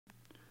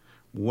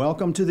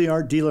Welcome to the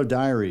Art Dealer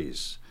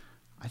Diaries.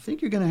 I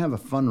think you're going to have a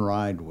fun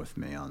ride with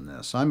me on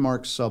this. I'm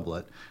Mark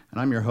Sublett,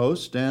 and I'm your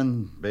host,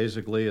 and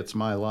basically it's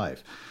my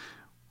life.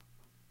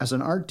 As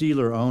an art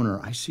dealer owner,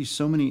 I see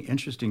so many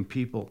interesting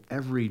people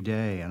every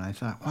day, and I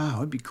thought, wow,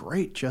 it'd be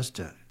great just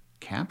to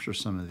capture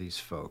some of these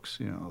folks.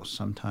 You know,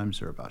 sometimes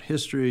they're about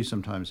history,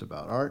 sometimes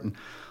about art, and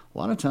a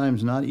lot of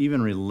times not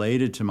even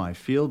related to my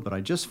field, but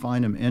I just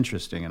find them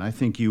interesting, and I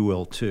think you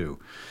will too.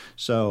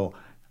 So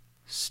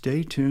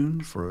stay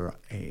tuned for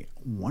a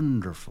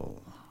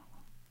wonderful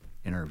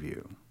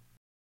interview.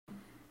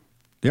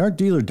 The Art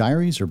Dealer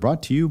Diaries are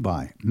brought to you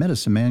by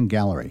Medicine Man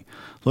Gallery,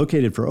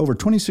 located for over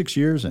 26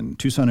 years in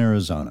Tucson,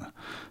 Arizona,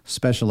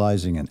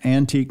 specializing in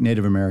antique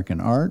Native American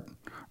art,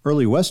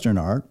 early Western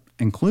art,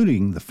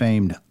 including the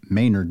famed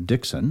Maynard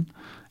Dixon,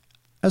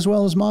 as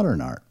well as modern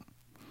art.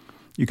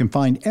 You can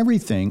find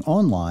everything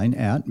online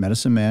at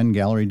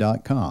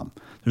medicinemangallery.com.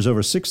 There's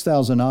over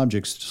 6,000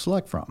 objects to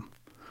select from.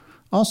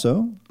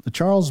 Also, the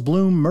Charles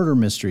Bloom Murder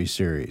Mystery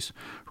Series,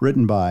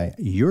 written by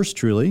yours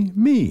truly,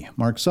 me,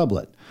 Mark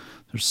Sublett.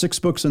 There's 6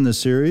 books in this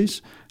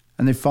series,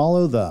 and they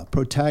follow the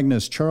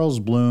protagonist Charles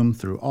Bloom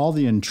through all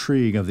the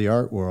intrigue of the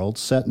art world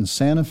set in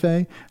Santa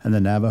Fe and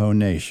the Navajo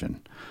Nation.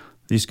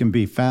 These can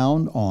be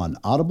found on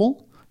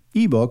Audible,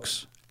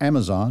 eBooks,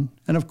 Amazon,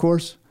 and of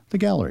course, the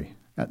gallery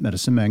at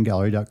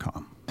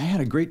medicinemangallery.com. I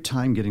had a great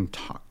time getting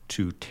talked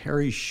to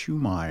Terry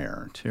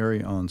Schumeyer.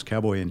 Terry owns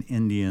Cowboy and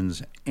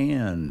Indians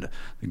and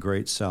the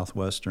Great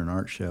Southwestern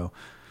Art Show.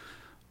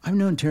 I've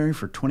known Terry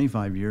for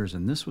 25 years,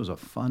 and this was a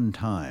fun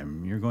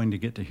time. You're going to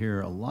get to hear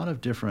a lot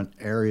of different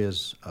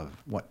areas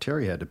of what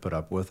Terry had to put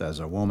up with as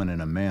a woman in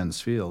a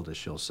man's field, as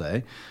she'll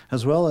say,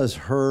 as well as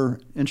her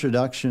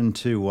introduction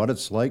to what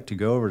it's like to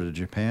go over to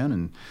Japan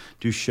and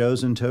do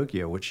shows in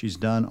Tokyo, which she's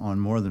done on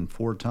more than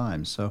 4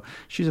 times. So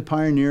she's a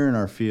pioneer in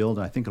our field.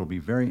 I think it'll be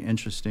very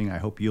interesting. I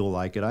hope you'll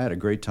like it. I had a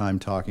great time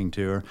talking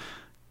to her.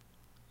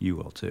 You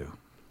will too.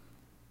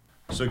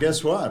 So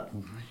guess what?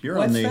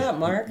 What's that,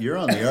 Mark? You're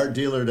on the Art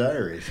Dealer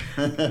Diaries.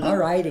 All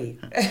righty.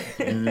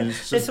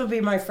 This will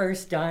be my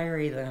first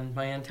diary then,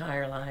 my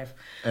entire life.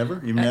 Ever?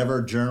 You've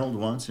never journaled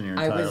once in your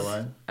entire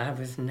life? I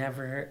was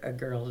never a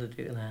girl to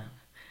do that.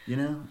 You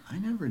know, I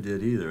never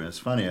did either. It's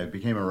funny, I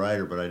became a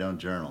writer, but I don't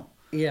journal.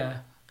 Yeah.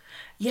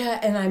 Yeah,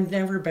 and I've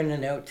never been a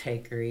note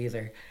taker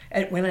either.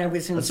 And when I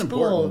was in That's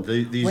school,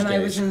 important these days. I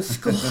was in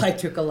school, I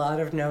took a lot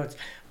of notes,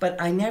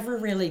 but I never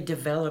really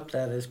developed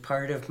that as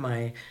part of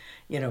my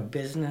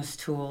business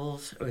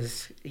tools. It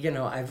was,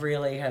 I've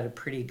really had a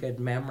pretty good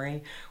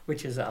memory,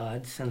 which is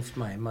odd since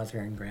my mother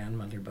and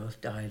grandmother both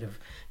died of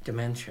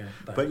dementia.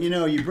 But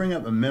you bring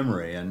up a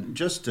memory, and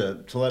just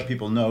to let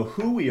people know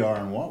who we are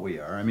and what we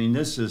are. I mean,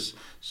 this is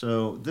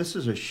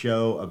a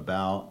show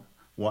about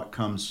what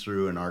comes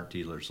through an art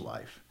dealer's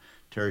life.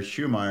 Terry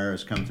Schumeyer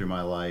has come through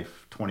my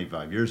life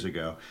 25 years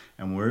ago,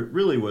 and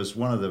really was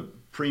one of the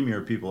premier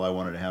people I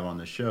wanted to have on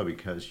the show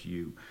because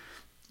you're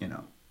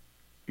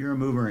a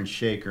mover and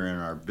shaker in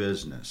our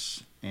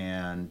business,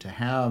 and to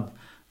have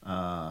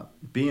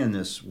be in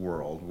this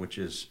world, which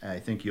is, I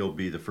think you'll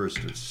be the first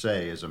to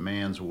say, is a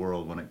man's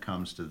world when it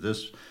comes to the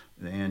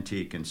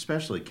antique and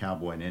especially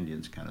cowboy and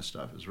Indians kind of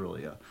stuff, is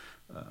really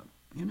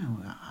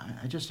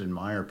I just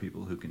admire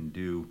people who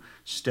can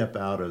step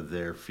out of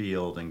their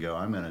field and go,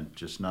 I'm going to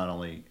just, not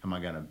only am I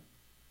going to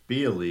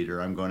be a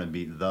leader, I'm going to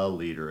be the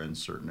leader in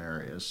certain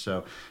areas.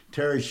 So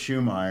Terry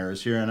Schumeyer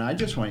is here, and I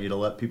just want you to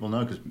let people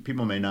know, because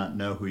people may not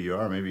know who you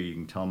are. Maybe you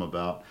can tell them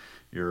about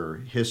your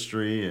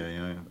history.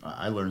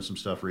 I learned some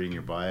stuff reading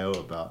your bio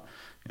about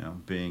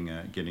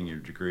getting your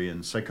degree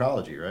in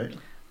psychology, right?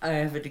 I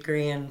have a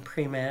degree in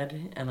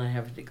pre-med, and I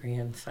have a degree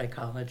in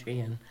psychology,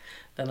 and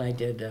then I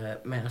did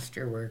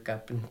master work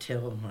up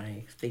until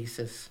my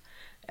thesis,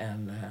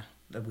 and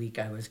the week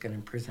I was going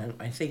to present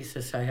my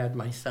thesis, I had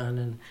my son,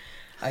 and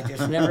I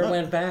just never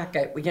went back.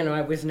 I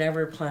was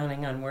never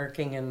planning on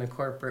working in the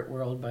corporate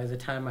world. By the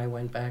time I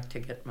went back to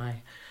get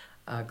my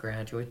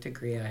graduate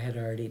degree, I had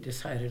already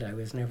decided I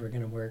was never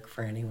going to work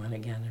for anyone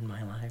again in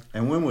my life.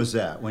 And when was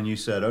that? When you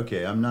said,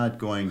 okay, I'm not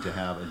going to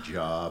have a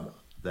job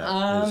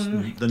that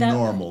is the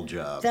normal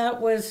job?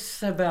 That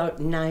was about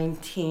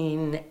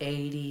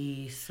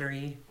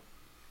 1983.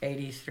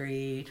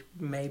 83,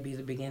 maybe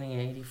the beginning of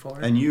 84.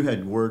 And you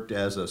had worked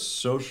as a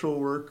social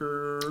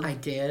worker? I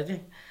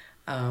did.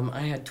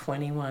 I had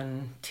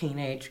 21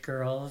 teenage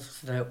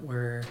girls that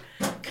were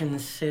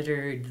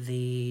considered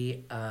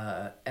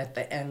at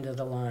the end of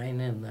the line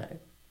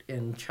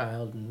in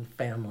child and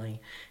family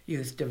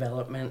youth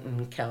development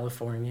in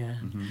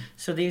California. Mm-hmm.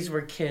 So these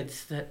were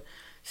kids that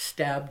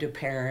stabbed a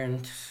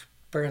parent,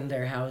 burned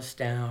their house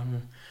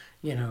down,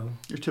 Your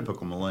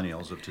typical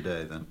millennials of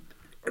today, then.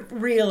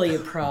 Really a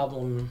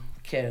problem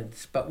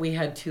kids, but we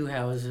had 2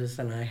 houses,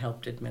 and I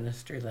helped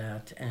administer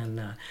that,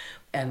 and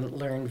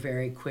learned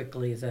very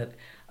quickly that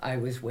I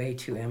was way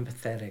too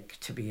empathetic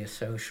to be a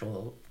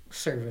social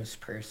service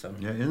person.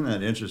 Yeah, isn't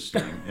that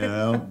interesting?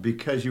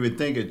 Because you would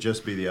think it'd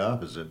just be the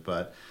opposite,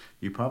 but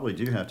you probably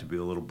do have to be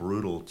a little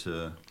brutal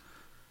to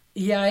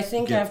Yeah, I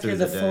think get after through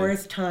the the day?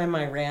 fourth time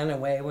I ran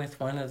away with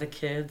one of the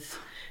kids,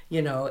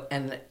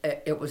 and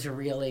it was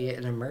really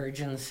an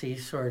emergency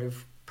sort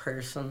of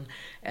person,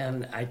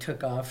 and I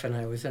took off and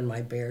I was in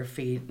my bare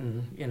feet,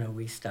 and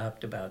we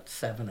stopped about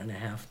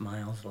 7.5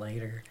 miles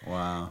later.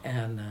 Wow.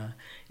 And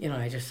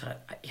I just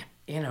thought,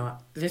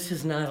 this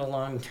is not a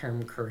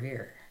long-term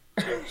career.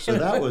 So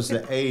that was the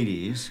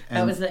 80s.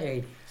 That was the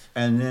 80s.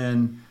 And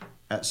then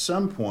at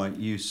some point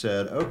you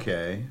said,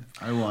 okay,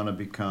 I want to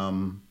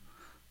become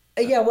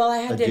Yeah, well, I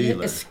had a to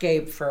dealer.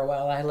 escape for a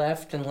while. I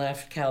left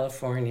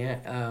California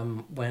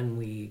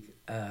when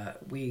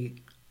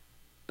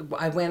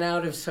I went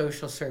out of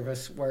social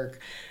service work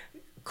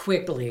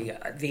quickly.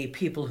 The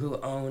people who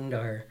owned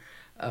our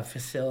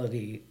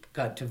facility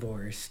got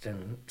divorced,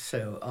 and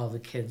so all the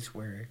kids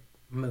were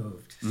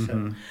moved.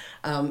 So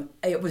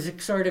it was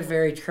sort of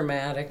very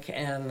traumatic,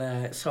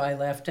 and so I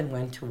left and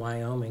went to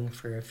Wyoming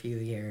for a few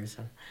years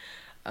and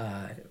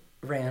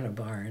ran a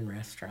bar and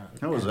restaurant.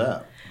 How was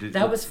that?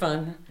 That was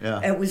fun.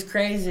 Yeah. It was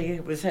crazy.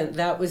 It was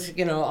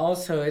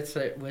also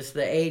it was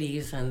the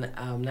 80s,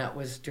 and that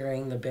was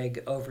during the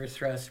big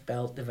overthrust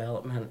belt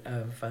development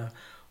of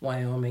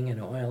Wyoming and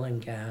oil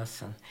and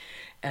gas,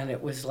 and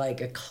it was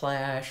like a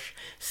clash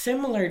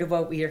similar to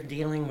what we are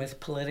dealing with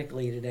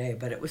politically today,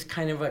 but it was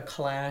kind of a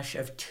clash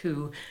of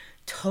two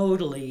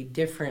totally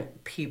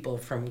different people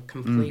from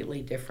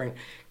completely different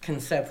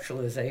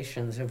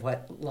conceptualizations of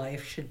what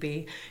life should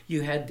be.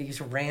 You had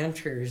these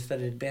ranchers that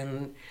had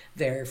been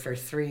there for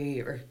 3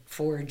 or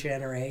 4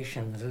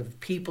 generations of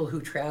people who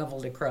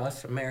traveled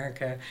across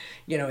America,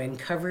 in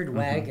covered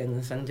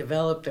wagons and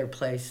developed their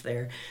place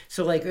there.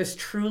 So it was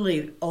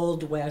truly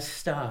Old West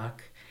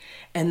stock.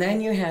 And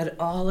then you had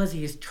all of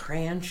these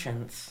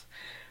transients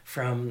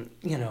from,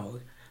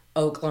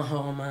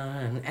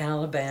 Oklahoma and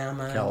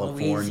Alabama,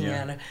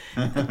 California.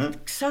 Louisiana,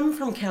 some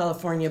from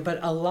California, but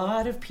a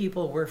lot of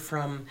people were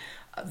from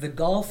the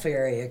Gulf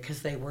area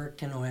because they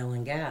worked in oil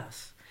and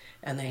gas.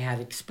 And they had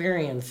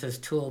experience as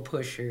tool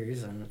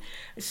pushers, and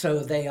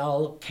so they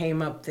all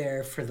came up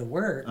there for the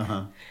work.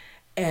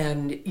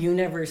 And you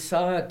never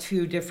saw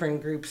 2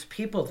 different groups of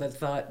people that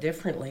thought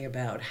differently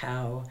about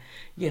how,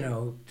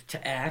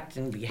 to act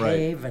and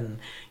behave. Right.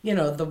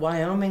 And, the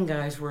Wyoming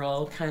guys were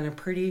all kind of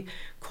pretty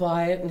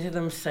quiet into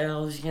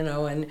themselves,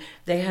 and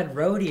they had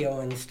rodeo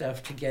and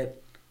stuff to get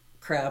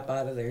crap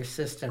out of their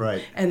system.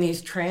 Right. And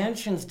these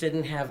transients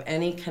didn't have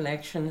any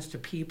connections to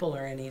people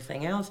or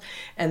anything else,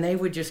 and they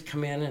would just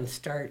come in and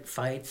start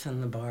fights in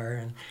the bar,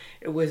 and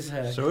it was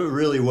So it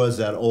really was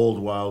that old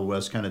Wild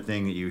West kind of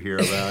thing that you hear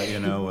about,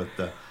 with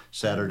the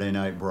Saturday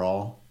night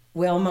brawl.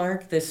 Well,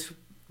 Mark, this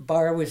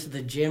bar was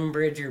the Jim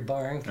Bridger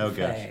Bar and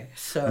Cafe. Okay.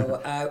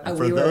 So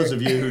For those of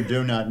you who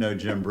do not know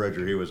Jim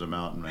Bridger, he was a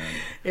mountain man.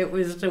 It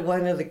was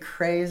one of the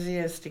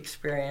craziest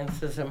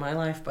experiences in my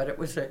life, but it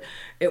was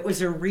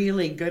a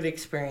really good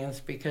experience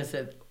because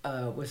it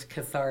was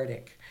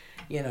cathartic,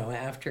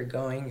 after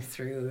going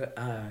through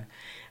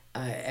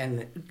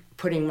and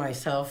putting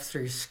myself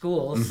through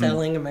school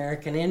selling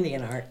American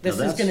Indian art. This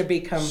is going to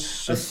become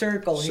a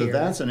circle here. So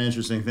that's an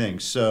interesting thing.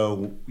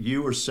 So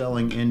you were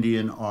selling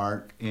Indian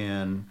art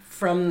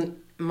from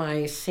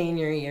my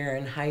senior year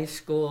in high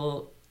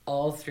school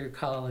all through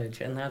college,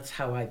 and that's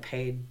how I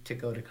paid to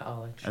go to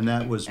college. And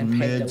that was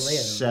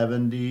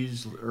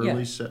mid-70s,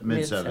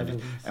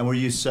 mid-70s. And were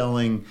you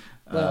selling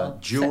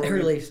jewelry?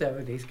 Early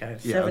 70s,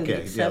 guys.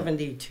 Yeah,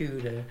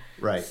 72 to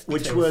right,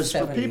 which was,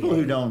 for people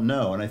who don't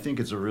know, and I think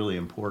it's a really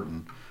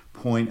important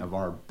point of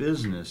our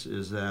business,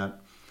 is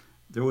that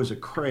there was a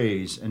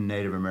craze in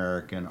Native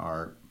American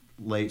art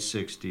late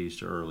 60s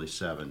to early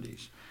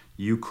 70s.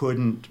 You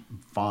couldn't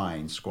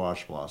find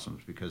squash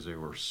blossoms because there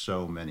were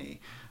so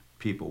many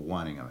people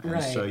wanting them.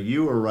 And so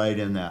you were right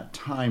in that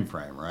time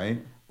frame,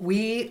 right?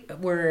 We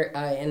were,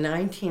 in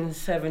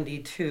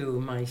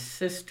 1972, my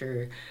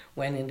sister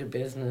went into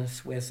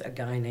business with a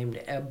guy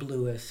named Eb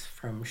Lewis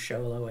from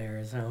Show Low,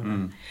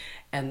 Arizona.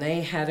 And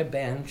they had a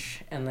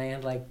bench, and they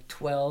had like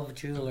 12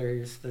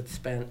 jewelers that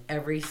spent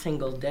every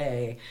single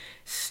day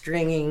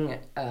stringing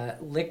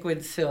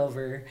liquid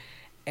silver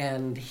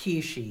and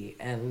heishi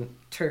and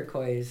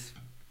turquoise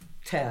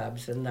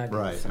tabs and nuggets.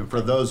 Right, and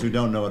for those who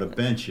don't know what a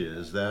bench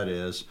is, that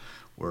is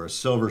where a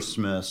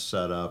silversmith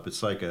set up.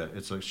 It's like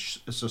it's a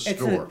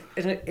store.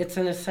 It's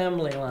an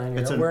assembly line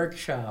or a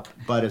workshop.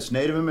 But it's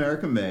Native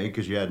American made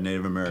because you had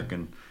Native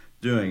American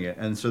doing it,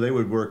 and so they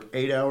would work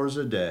 8 hours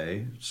a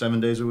day, 7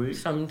 days a week.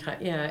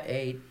 Sometimes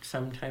 8,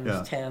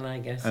 sometimes 10, I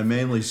guess. And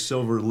mainly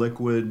silver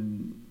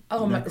liquid.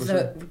 Oh,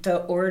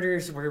 the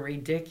orders were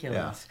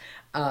ridiculous.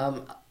 Yeah.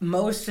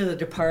 Most of the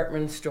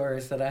department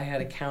stores that I had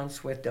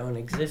accounts with don't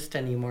exist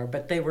anymore,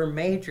 but they were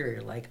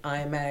major, like I.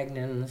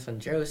 Magnons and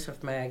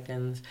Joseph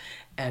Magnons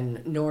and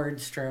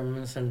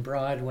Nordstrom's and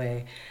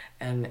Broadway.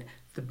 And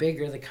the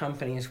bigger the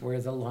companies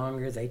were, the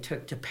longer they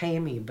took to pay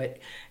me. But,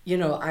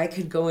 I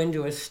could go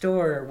into a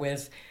store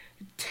with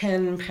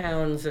 10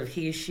 pounds of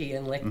heishi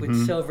and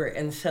liquid silver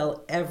and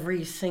sell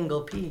every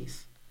single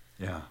piece.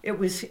 Yeah. It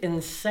was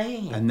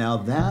insane. And now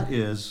that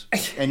is,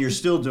 and you're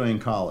still doing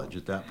college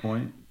at that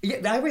point?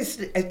 Yeah,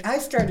 I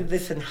started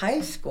this in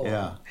high school.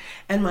 Yeah.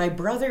 And my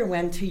brother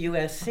went to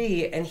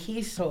USC and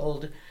he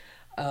sold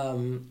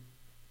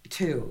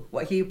too.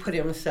 Well, he put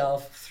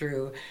himself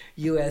through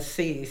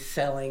USC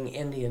selling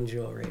Indian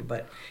jewelry,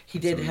 but he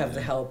did have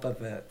the help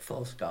of a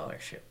full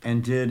scholarship.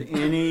 And did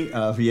any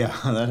of yeah,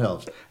 that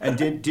helps. And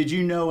did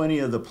you know any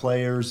of the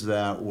players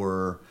that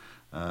were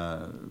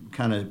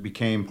kind of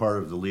became part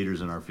of the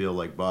leaders in our field,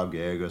 like Bob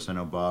Gallegos? I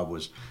know Bob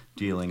was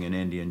dealing in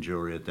Indian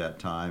jewelry at that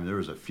time. There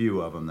was a few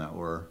of them that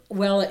were.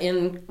 Well,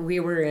 we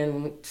were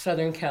in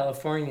Southern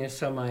California,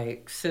 so my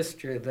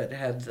sister that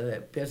had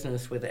the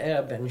business with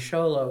Ebb and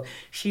Sholo,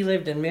 she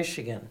lived in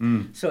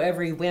Michigan. So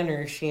every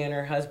winter, she and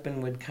her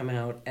husband would come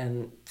out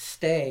and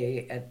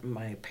stay at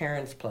my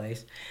parents'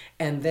 place,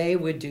 and they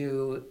would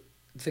do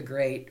the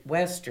Great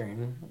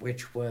Western,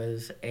 which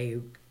was a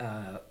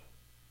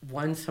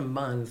once a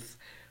month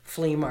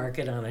flea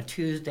market on a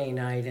Tuesday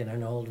night in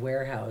an old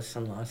warehouse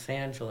in Los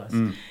Angeles.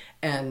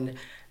 And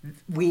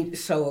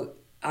so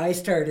I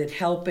started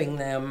helping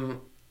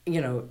them,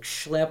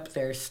 schlep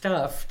their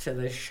stuff to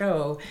the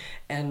show,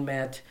 and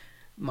met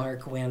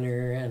Mark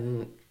Winter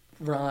and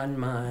Ron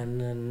Munn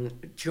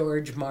and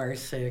George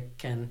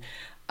Marsick, and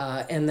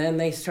then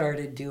they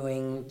started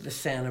doing the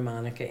Santa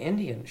Monica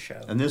Indian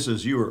Show. And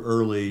you were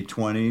early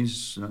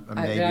 20s,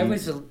 maybe? I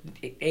was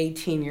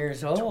 18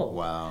 years old.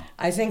 Wow.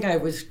 I think I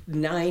was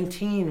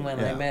 19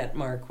 when I met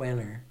Mark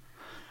Winter.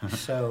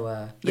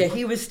 So,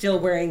 he was still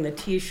wearing the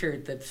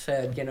T-shirt that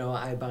said,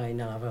 I buy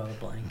Navajo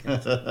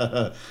blankets.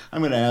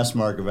 I'm going to ask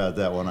Mark about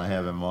that when I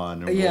have him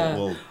on.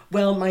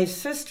 Well, my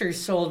sister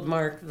sold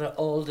Mark the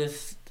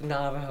oldest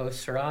Navajo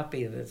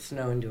serape that's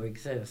known to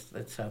exist,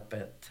 that's up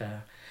at...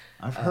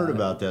 I've heard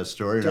about that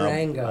story.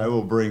 Durango. I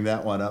will bring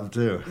that one up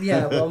too.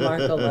 Yeah, well, Mark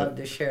will love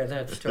to share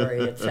that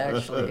story. It's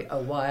actually a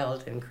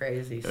wild and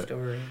crazy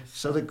story.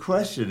 So the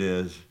question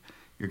is,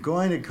 you're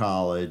going to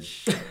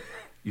college,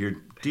 you're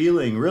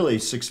dealing really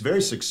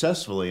very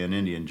successfully in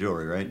Indian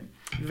jewelry, right?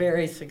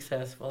 Very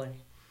successfully.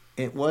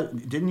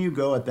 Didn't you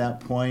go at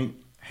that point,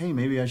 hey,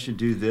 maybe I should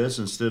do this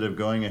instead of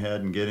going ahead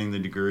and getting the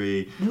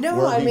degree,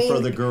 working for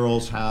the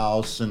girls'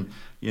 house and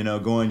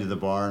going to the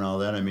bar and all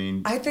that?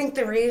 I think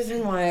the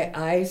reason why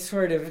I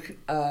sort of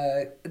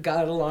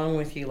got along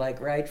with you,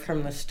 like right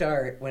from the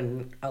start,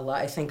 when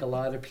I think a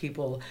lot of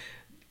people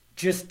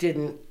just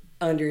didn't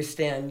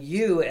understand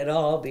you at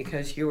all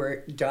because you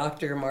were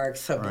Dr. Mark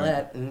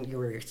Sublette, and you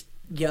were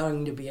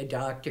young to be a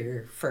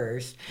doctor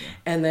first,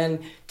 and then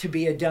to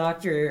be a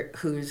doctor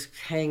who's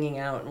hanging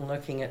out and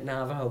looking at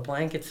Navajo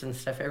blankets and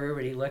stuff.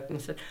 Everybody looked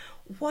and said,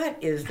 what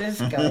is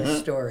this guy's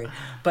story?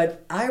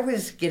 But I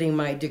was getting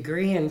my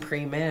degree in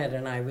pre-med,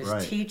 and I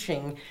was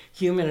teaching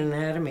human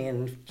anatomy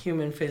and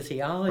human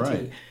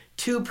physiology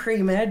to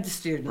pre-med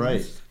students.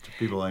 Right, to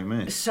people like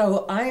me.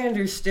 So I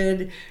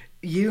understood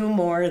you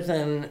more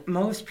than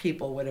most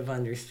people would have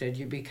understood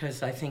you,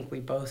 because I think we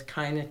both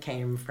kind of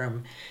came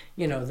from,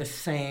 the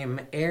same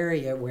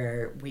area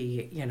where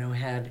we,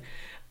 had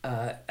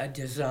a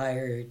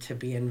desire to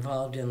be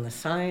involved in the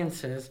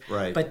sciences.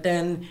 Right. But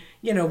then,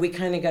 we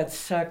kind of got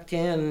sucked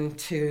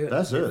into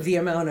the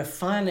amount of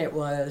fun it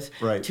was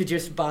to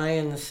just buy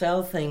and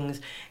sell things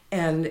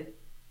and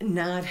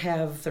not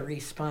have the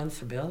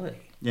responsibility.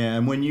 Yeah,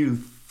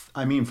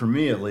 and for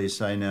me at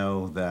least, I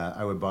know that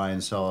I would buy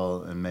and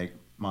sell and make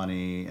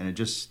money, and it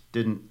just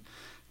didn't,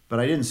 but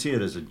I didn't see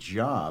it as a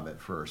job at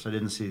first. I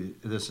didn't see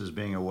this as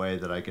being a way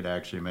that I could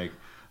actually make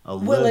a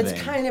living. Well, it's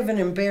kind of an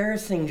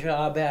embarrassing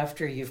job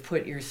after you've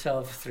put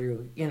yourself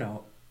through,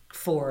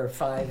 4 or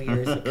 5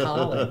 years of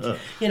college.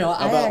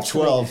 About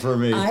 12 for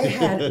me. I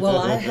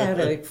had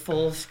a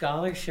full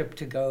scholarship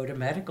to go to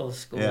medical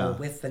school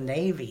with the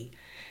Navy,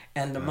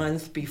 and the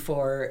month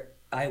before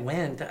I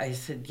went, I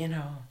said,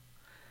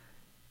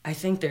 I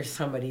think there's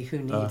somebody who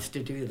needs to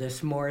do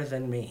this more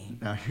than me.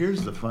 Now,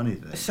 here's the funny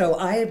thing. So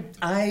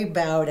I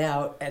bowed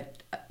out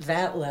at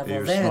that level.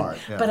 You're then, smart,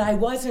 but I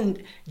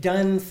wasn't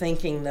done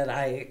thinking that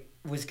I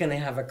was going to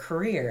have a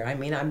career.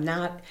 I'm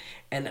not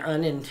an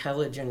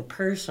unintelligent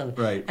person.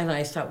 Right. And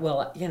I thought,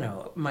 well,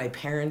 my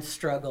parents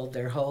struggled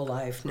their whole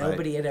life.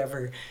 Nobody had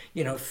ever,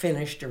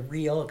 finished a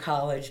real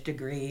college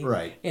degree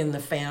in the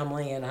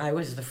family, and I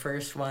was the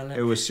first one.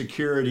 It was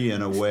security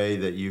in a way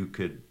that you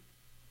could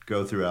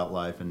go throughout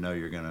life and know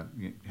you're going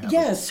to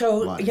have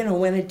so money.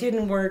 When it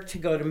didn't work to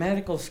go to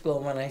medical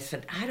school, when I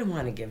said I don't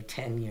want to give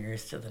 10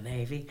 years to the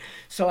Navy,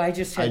 so I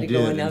just had to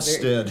go another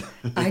instead.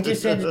 I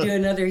just had to do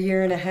another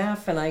year and a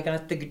half, and I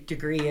got the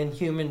degree in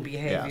human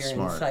behavior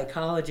and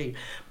psychology.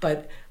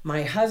 But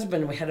my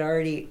husband had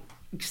already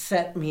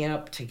set me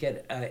up to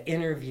get an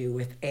interview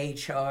with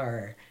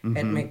HR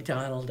at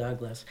McDonnell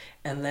Douglas,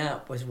 and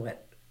that was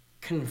what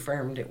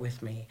confirmed it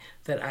with me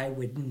that I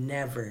would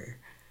never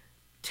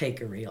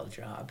take a real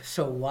job.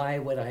 So why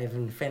would I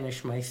even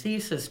finish my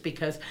thesis?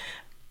 Because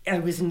I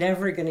was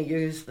never going to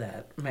use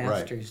that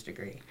master's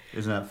degree.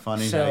 Isn't that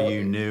funny how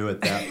you knew at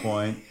that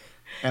point?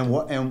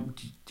 And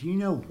do you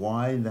know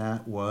why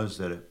that was,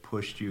 that it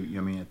pushed you?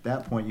 At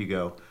that point you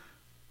go,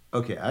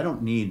 okay, I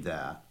don't need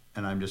that,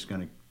 and I'm just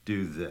going to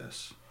do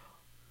this.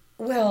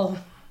 Well,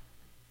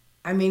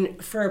 I mean,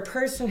 for a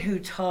person who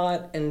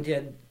taught and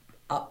did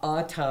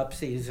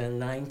autopsies in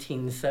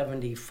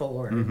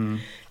 1974,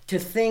 to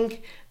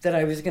think that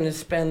I was going to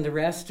spend the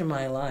rest of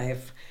my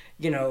life,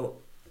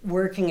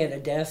 working at a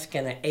desk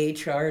in an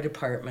HR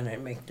department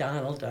at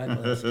McDonnell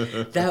Douglas,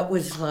 that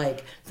was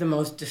like the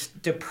most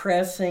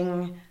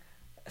depressing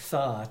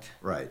thought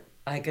Right.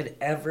 I could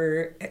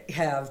ever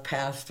have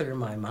passed through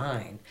my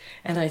mind.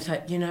 And I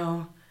thought,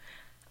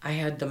 I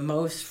had the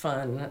most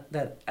fun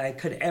that I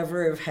could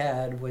ever have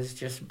had was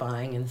just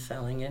buying and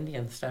selling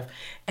Indian stuff.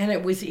 And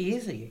it was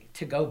easy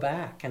to go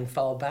back and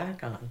fall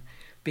back on,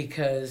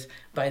 because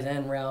by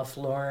then Ralph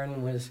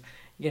Lauren was,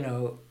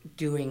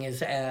 doing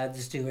his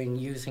ads,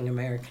 using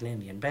American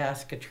Indian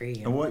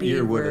basketry. And what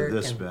year would have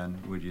this been,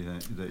 would you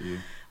think, that you...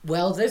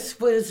 Well, this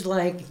was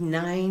like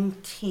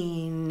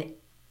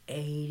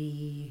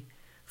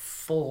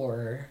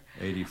 1984.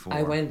 84.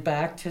 I went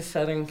back to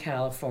Southern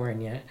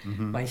California.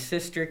 My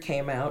sister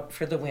came out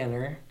for the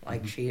winter,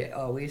 like she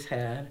always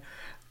had,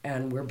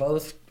 and we're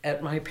both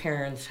at my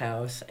parents'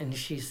 house, and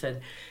she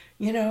said,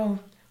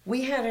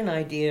 we had an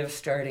idea of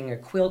starting a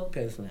quilt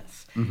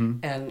business.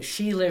 And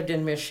she lived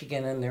in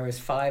Michigan, and there was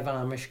 5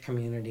 Amish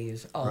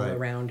communities all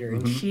around her.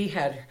 And she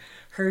had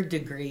her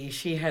degree.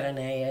 She had an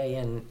AA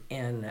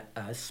in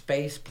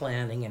space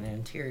planning and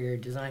interior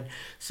design.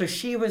 So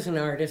she was an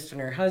artist, and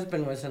her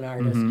husband was an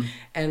artist.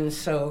 And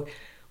so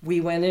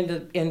we went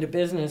into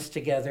business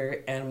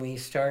together, and we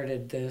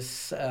started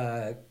this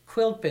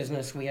quilt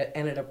business. We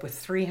ended up with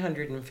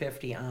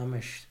 350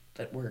 Amish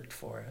that worked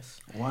for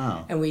us.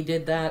 Wow. And we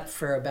did that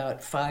for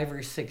about 5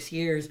 or 6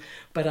 years,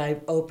 but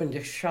I opened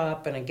a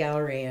shop and a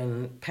gallery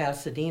in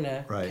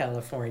Pasadena,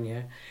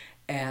 California,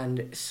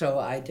 and so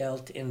I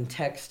dealt in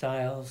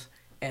textiles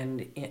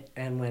and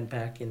went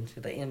back into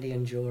the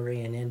Indian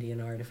jewelry and Indian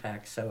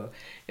artifacts. So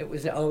it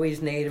was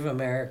always Native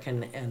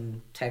American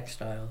and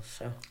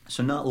textiles.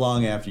 So not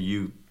long after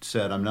you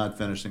said, I'm not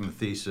finishing the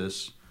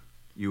thesis,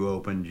 you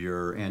opened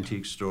your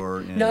antique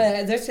store. No,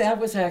 that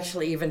was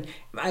actually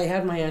I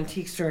had my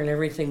antique store and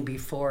everything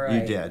before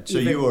you did. So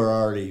you were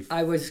already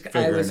I was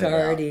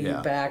already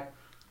back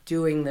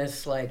doing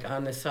this like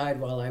on the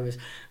side while I was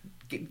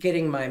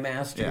getting my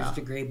master's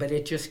degree, but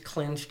it just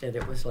clinched it.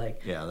 It was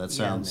like... Yeah, that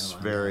sounds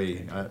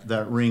very...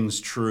 that rings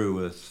true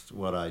with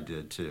what I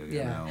did too.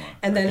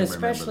 And then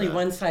especially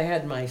once I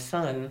had my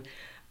son,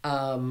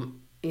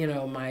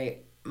 my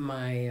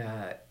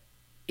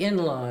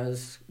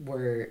in-laws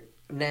were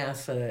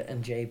NASA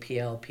and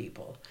JPL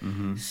people.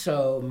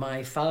 So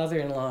my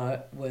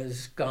father-in-law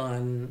was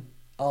gone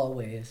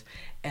always,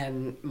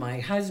 and my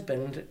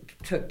husband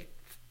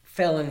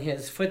fell in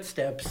his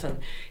footsteps, and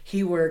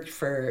he worked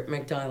for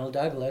McDonnell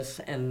Douglas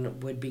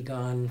and would be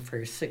gone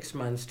for 6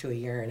 months to a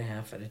year and a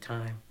half at a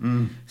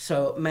time.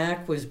 So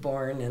Mac was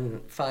born,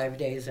 and 5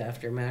 days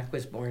after Mac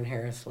was born,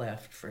 Harris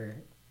left for,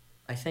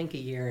 I think, a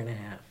year and a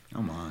half.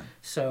 Oh my.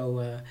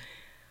 So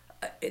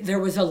there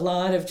was a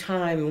lot of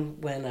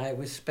time when I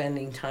was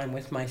spending time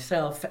with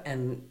myself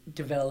and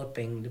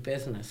developing the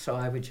business. So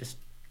I would just,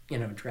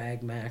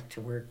 drag Mac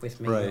to work with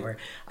me, or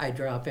I'd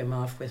drop him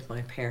off with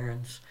my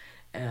parents.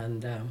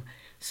 And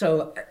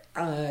so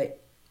I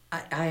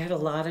had a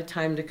lot of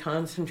time to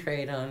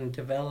concentrate on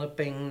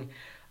developing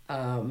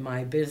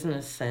my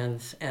business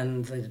sense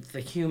and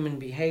the human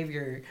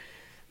behavior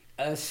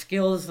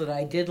skills that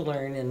I did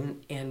learn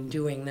in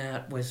doing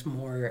that was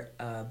more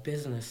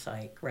business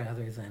psych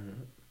rather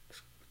than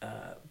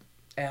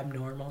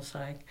abnormal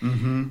psych.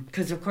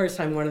 Because of course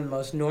I'm one of the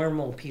most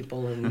normal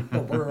people in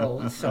the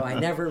world, so I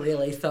never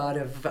really thought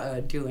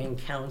of doing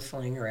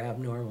counseling or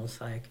abnormal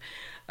psych.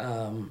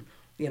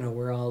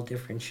 We're all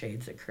different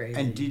shades of crazy.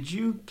 And did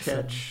you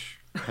catch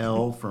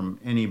hell from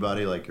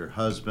anybody like your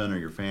husband or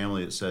your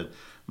family that said,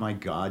 my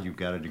God, you've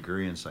got a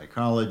degree in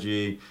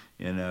psychology,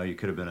 you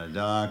could have been a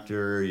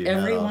doctor.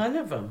 Every one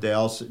of them.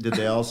 Did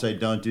they all say,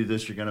 don't do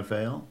this, you're going to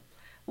fail?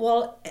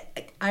 Well,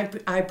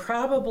 I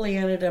probably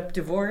ended up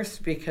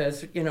divorced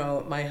because,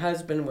 my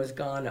husband was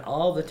gone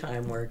all the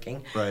time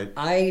working. Right.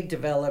 I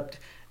developed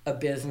a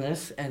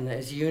business, and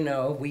as you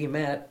know, we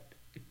met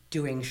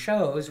doing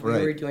shows. We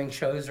were doing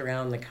shows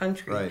around the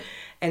country. Right.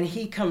 And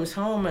he comes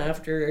home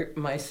after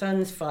my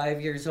son's 5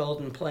 years old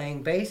and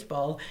playing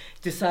baseball,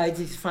 decides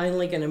he's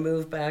finally going to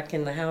move back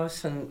in the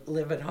house and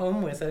live at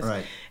home with us.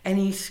 Right. And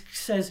he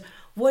says,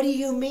 what do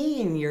you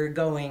mean you're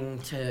going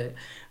to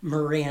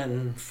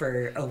Marin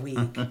for a week?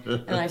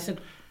 And I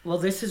said, well,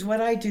 this is what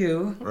I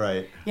do.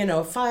 Right.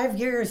 5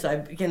 years,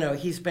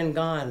 he's been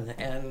gone.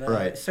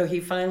 And so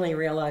he finally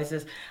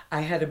realizes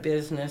I had a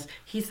business.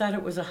 He thought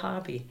it was a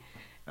hobby.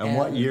 And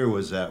what year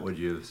was that, would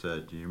you have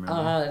said? Do you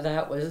remember?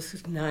 That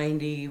was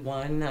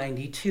 91,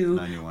 92,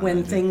 91, when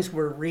 92. things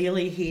were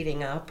really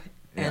heating up.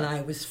 Yeah. And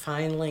I was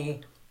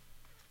finally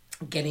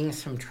getting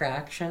some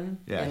traction.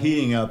 Yeah,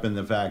 heating up in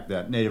the fact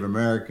that Native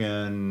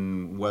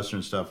American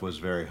Western stuff was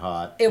very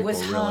hot. It People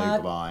was really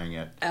hot. Buying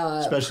it,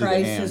 especially the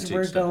Prices antique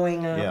were stuff.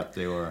 going up. Yep,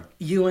 they were.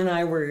 You and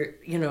I were,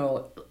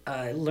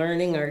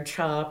 learning our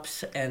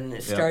chops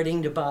and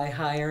starting to buy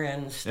higher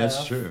end stuff.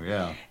 That's true.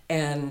 Yeah.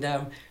 And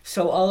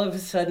so all of a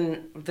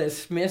sudden,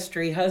 this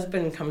mystery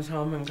husband comes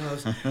home and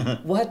goes,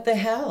 "What the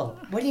hell?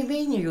 What do you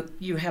mean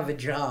you have a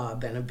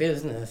job and a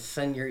business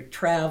and you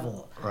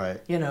travel?"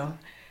 Right.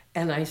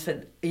 And I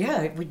said,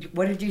 "Yeah,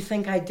 what did you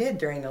think I did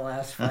during the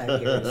last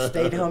 5 years?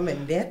 Stayed home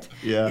and knit?"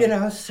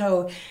 Yeah.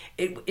 So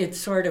it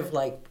sort of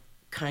like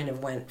kind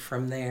of went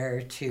from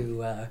there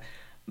to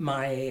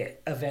my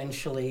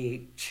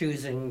eventually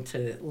choosing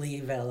to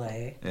leave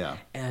LA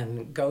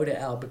and go to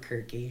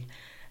Albuquerque,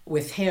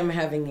 with him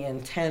having the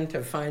intent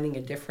of finding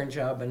a different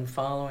job and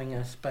following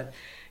us. But,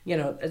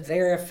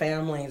 they're a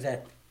family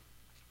that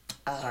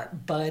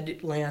Bud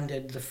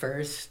landed the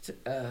first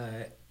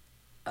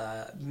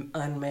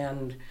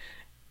unmanned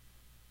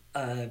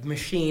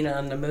machine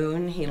on the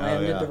moon. He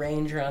landed the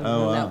Ranger on the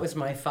moon. Wow. That was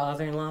my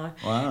father-in-law.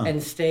 Wow.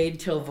 And stayed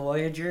till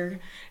Voyager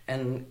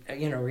and,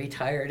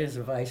 retired as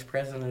a vice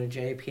president of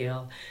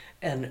JPL.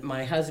 And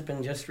my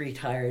husband just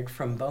retired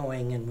from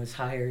Boeing and was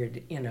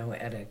hired,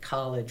 at a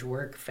college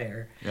work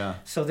fair. Yeah.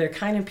 So they're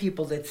kind of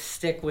people that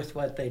stick with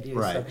what they do.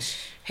 Right. So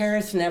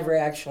Harris never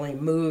actually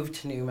moved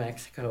to New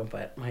Mexico,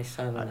 but my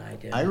son and I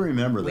did. I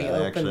remember We that,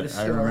 opened actually. the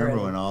store I remember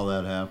and- when all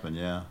that happened,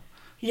 yeah.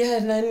 Yeah,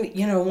 and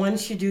then,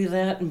 once you do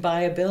that and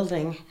buy a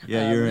building,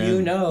 You're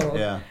in.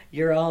 Yeah.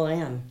 You're all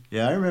in.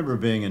 Yeah, I remember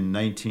being in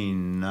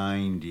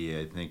 1990,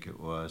 I think it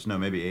was. No,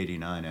 maybe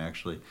 89,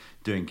 actually,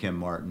 doing Kim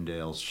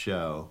Martindale's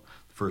show.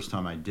 The first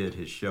time I did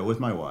his show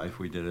with my wife,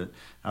 we did it.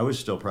 I was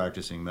still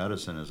practicing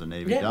medicine as a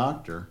Navy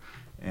doctor.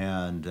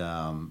 And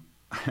I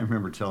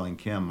remember telling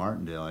Kim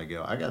Martindale, I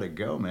got to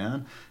go,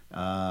 man.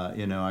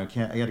 I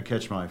got to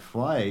catch my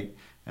flight.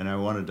 And I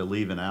wanted to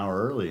leave an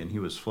hour early, and he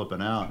was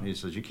flipping out. And he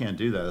says, "You can't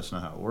do that. That's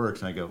not how it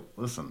works." And I go,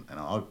 "Listen,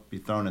 I'll be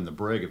thrown in the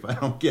brig if I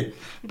don't get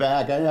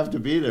back. I have to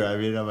be there. I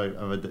mean, I'm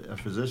a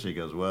physician." He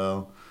goes,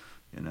 "Well,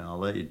 I'll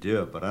let you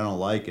do it, but I don't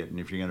like it. And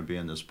if you're going to be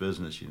in this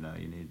business, you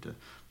need to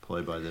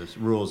play by those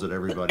rules that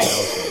everybody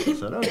else does." I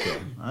said,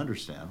 "Okay, I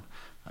understand.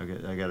 I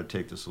got to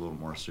take this a little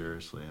more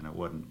seriously." And it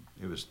wasn't.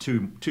 It was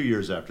two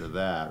years after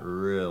that,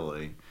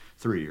 really.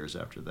 3 years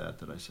after that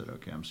I said,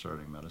 "Okay, I'm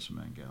starting Medicine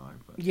Man Gallery."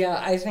 But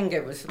yeah, I think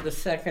it was the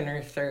second or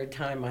third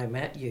time I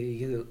met you.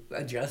 You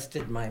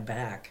adjusted my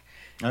back.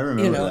 I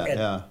remember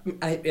that.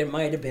 It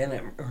might have been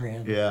at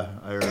Miranda. Yeah,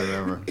 I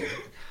remember.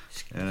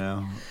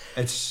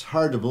 It's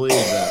hard to believe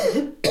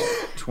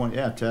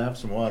that. To have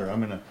some water.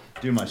 I'm gonna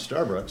do my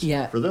Starbucks.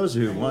 Yeah. For those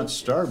who want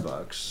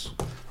Starbucks,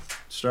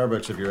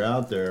 if you're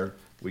out there,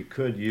 we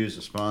could use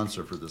a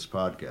sponsor for this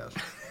podcast.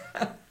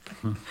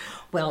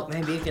 Well,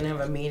 maybe you can have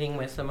a meeting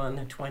with them on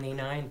the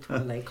 29th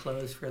when they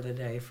close for the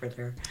day for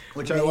their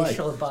Which I like.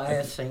 racial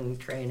biasing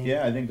training.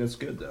 Yeah, I think that's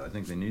good, though. I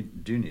think they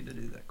do need to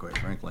do that, quite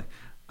frankly.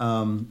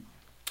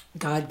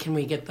 God, can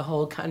we get the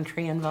whole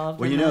country involved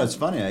Well, in that? it's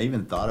funny. I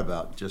even thought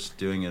about just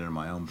doing it in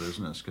my own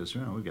business because,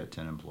 we've got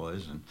 10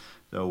 employees, and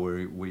though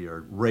we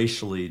are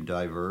racially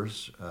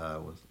diverse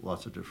with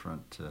lots of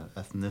different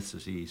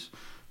ethnicities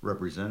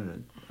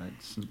represented,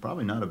 it's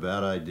probably not a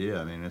bad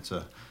idea. I mean,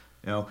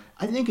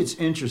 I think it's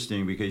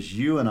interesting because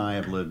you and I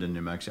have lived in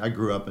New Mexico. I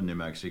grew up in New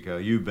Mexico.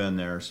 You've been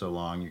there so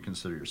long, you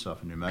consider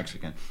yourself a New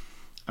Mexican.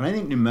 And I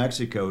think New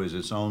Mexico is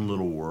its own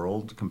little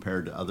world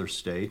compared to other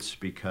states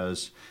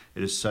because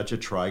it is such a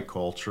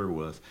triculture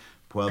with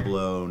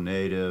Pueblo,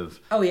 Native,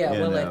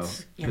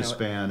 it's,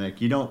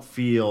 Hispanic. You don't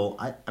feel,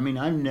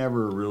 I've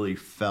never really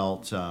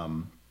felt, I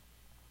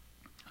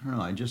don't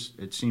know,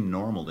 it seemed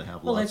normal to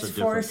have lots of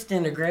different... Well, it's forced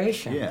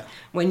integration. Yeah.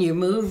 When you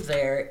move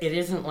there, it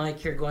isn't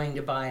like you're going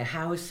to buy a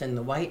house in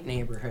the white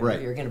neighborhood. Right.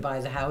 You're going to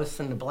buy the house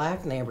in the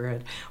black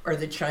neighborhood or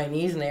the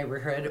Chinese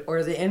neighborhood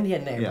or the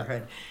Indian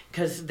neighborhood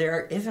because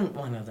there isn't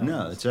one of those.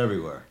 No, it's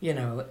everywhere.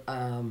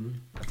 I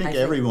think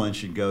everyone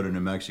should go to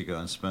New Mexico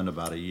and spend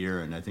about a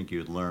year, and I think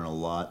you'd learn a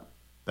lot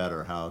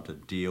better how to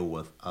deal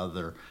with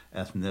other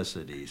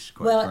ethnicities.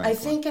 Frankly. I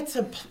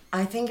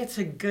think it's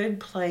a good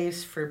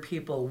place for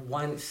people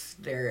once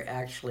they're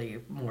actually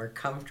more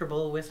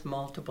comfortable with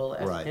multiple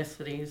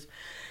ethnicities. Right.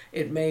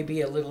 It may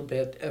be a little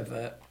bit of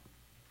a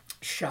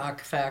shock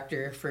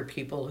factor for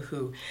people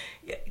who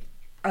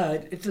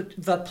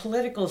the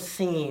political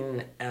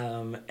scene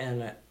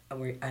and I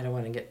don't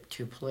want to get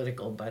too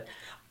political, but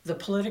the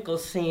political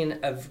scene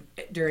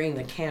during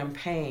the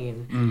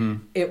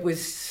campaign, it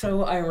was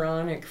so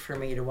ironic for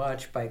me to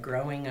watch by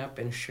growing up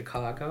in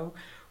Chicago,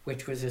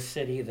 which was a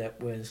city that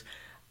was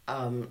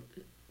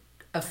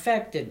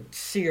affected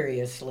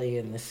seriously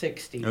in the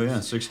 60s. Oh,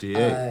 yeah,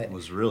 68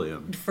 was really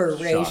for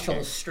shocking.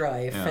 Racial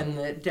strife, and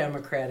the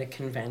Democratic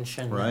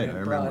Convention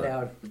brought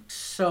out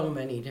so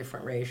many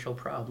different racial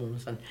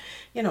problems. And,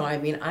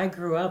 I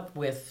grew up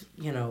with,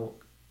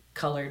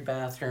 colored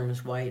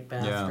bathrooms, white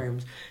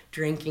bathrooms,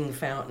 drinking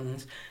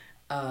fountains.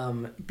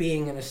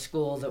 being in a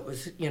school that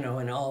was,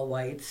 an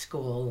all-white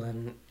school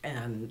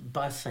and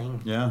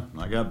busing. Yeah,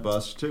 I got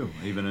bused too.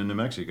 Even in New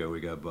Mexico, we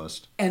got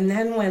bused. And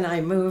then when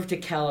I moved to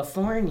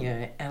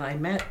California and I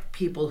met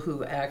people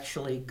who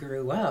actually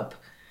grew up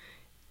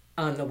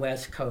on the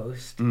West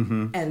Coast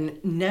and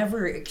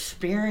never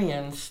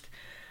experienced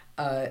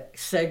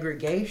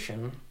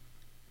segregation,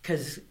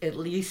 because at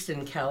least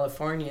in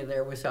California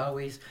there was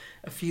always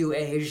a few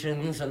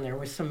Asians and there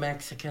were some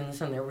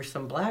Mexicans and there were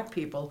some black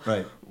people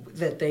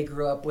that they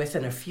grew up with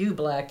and a few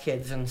black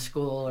kids in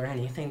school or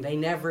anything. They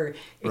never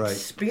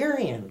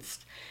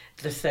experienced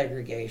the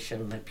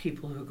segregation that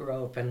people who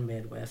grow up in the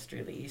Midwest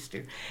or the East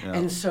do. Yeah.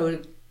 And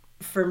so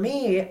for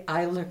me,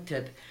 I looked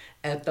at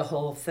the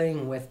whole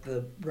thing with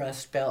the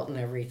Rust Belt and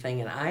everything,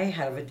 and I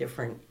have a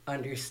different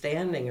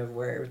understanding of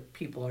where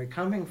people are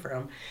coming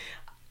from.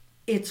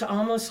 It's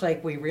almost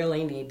like we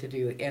really need to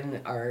do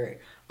in our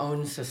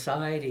own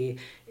society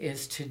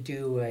is to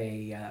do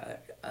a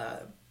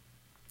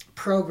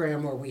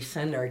program where we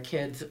send our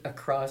kids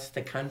across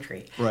the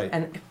country,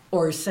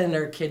 or send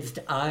our kids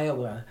to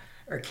Iowa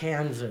or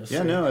Kansas.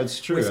 Yeah, no,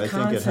 it's true. Wisconsin,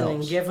 I think it helps.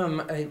 And give them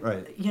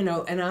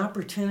an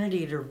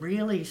opportunity to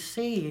really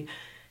see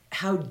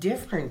how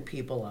different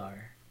people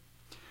are.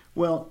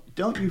 Well,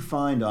 don't you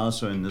find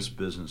also in this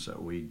business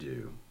that we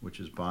do, which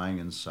is buying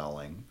and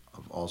selling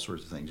of all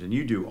sorts of things, and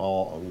you do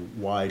a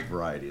wide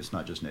variety, it's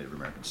not just Native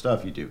American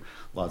stuff, you do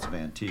lots of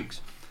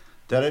antiques,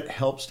 that it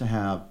helps to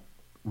have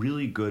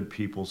really good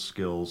people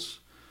skills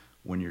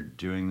when you're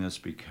doing this,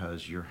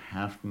 because you're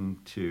having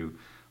to,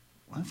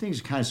 one of the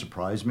things that kind of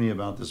surprised me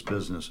about this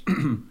business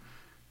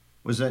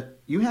was that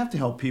you have to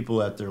help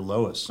people at their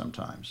lowest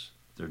sometimes.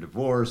 They're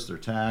divorced, their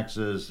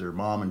taxes, their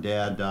mom and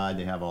dad died,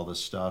 they have all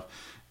this stuff.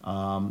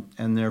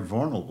 And they're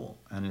vulnerable,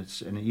 and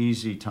it's an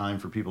easy time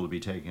for people to be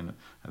taken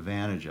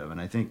advantage of.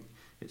 And I think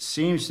it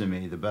seems to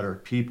me the better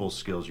people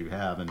skills you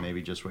have, and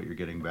maybe just what you're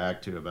getting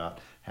back to about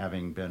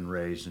having been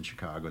raised in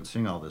Chicago and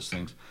seeing all those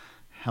things,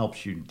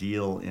 helps you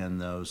deal in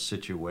those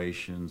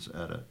situations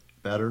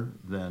better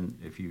than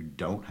if you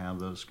don't have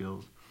those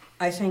skills.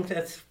 I think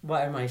that's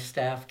why my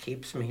staff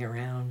keeps me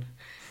around,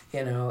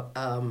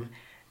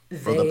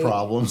 For the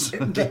problems.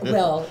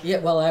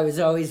 I was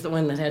always the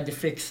one that had to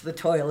fix the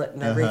toilet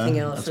and everything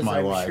else. That's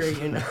my wife. Sure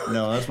you know.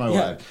 No, that's my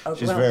wife.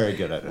 She's very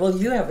good at it. Well,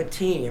 you have a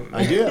team.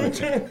 I do have a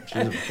team. She's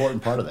an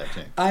important part of that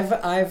team.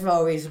 I've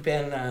always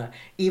been,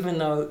 even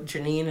though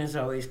Janine has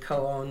always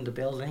co-owned the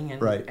building,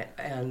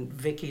 and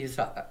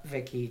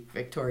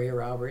Victoria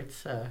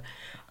Roberts,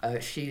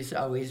 she's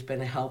always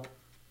been a help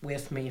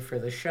with me for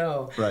the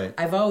show. Right.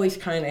 I've always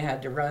kind of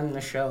had to run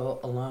the show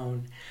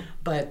alone.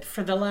 But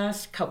for the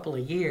last couple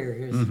of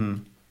years,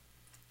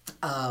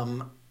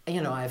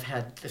 I've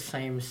had the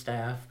same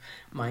staff.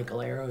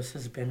 Michael Arrows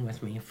has been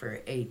with me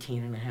for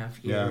 18 and a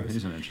half years. Yeah,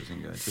 he's an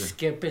interesting guy, too.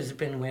 Skip has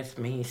been with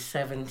me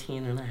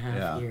 17 and a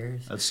half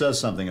years. That says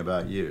something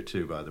about you,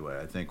 too, by the way,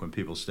 I think, when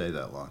people stay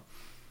that long.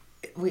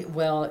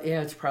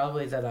 It's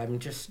probably that I'm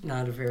just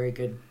not a very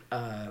good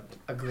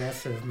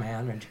aggressive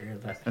manager.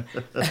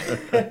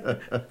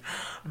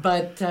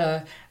 But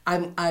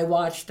I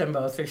watch them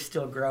both. They're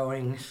still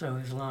growing, so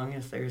as long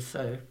as there's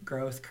a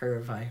growth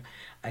curve,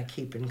 I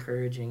keep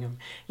encouraging them.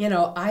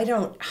 I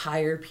don't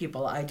hire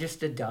people. I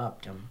just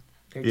adopt them.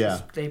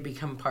 They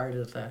become part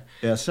of the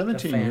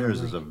 17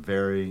 years is a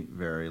very,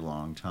 very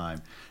long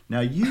time. Now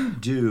you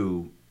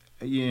do.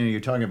 You're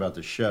talking about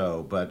the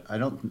show, but I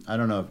don't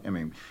know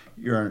if,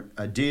 you're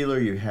a dealer,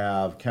 you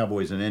have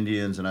Cowboys and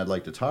Indians, and I'd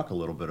like to talk a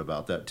little bit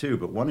about that too,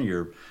 but one of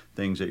your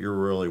things that you're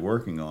really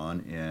working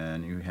on,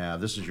 and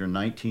this is your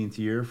 19th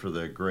year for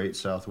the Great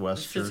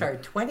Southwestern. This is our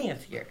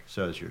 20th year.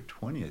 So it's your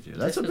 20th year.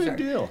 That's a big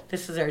deal.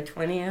 This is our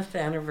 20th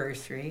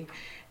anniversary,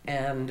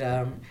 and,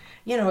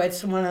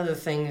 it's one of the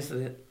things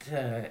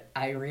that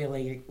I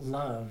really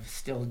love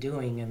still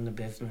doing in the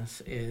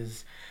business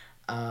is...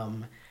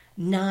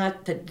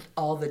 not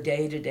all the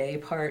day-to-day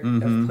part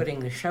of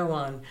putting the show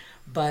on,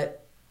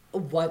 but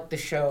what the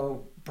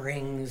show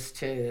brings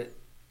to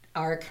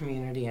our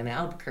community in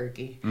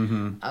Albuquerque,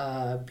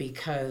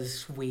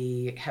 because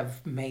we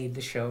have made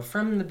the show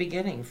from the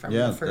beginning, from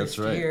the first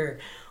year.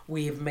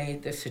 We've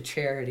made this a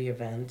charity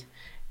event,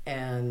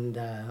 and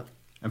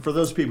for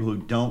those people who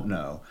don't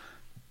know,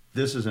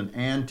 this is an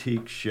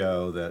antique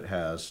show that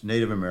has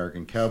Native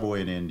American,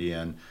 Cowboy and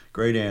Indian,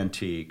 great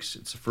antiques.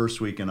 It's the first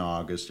week in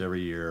August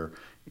every year.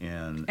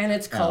 And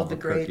it's called the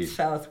Great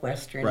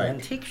Southwestern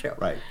Antique Show.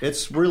 Right.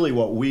 It's really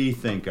what we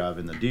think of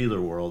in the dealer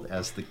world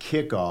as the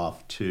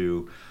kickoff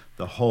to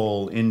the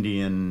whole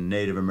Indian,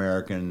 Native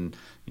American,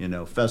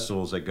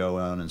 festivals that go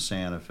on in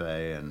Santa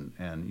Fe,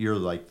 and you're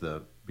like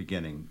the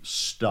beginning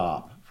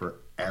stop for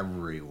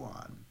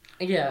everyone.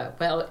 Yeah,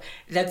 well,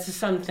 that's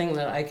something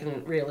that I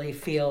can really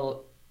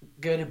feel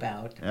good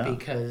about,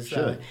 because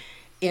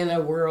in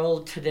a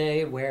world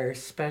today where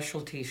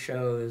specialty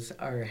shows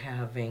are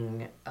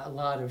having a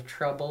lot of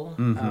trouble,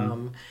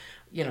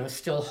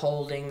 still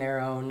holding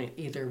their own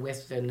either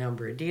with the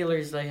number of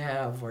dealers they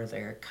have or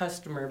their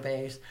customer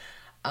base,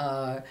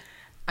 I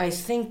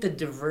think the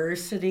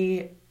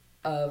diversity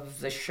of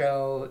the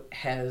show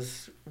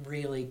has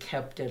really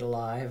kept it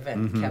alive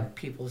and kept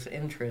people's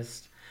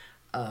interest.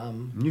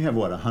 You have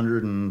what,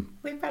 100 and...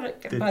 We've got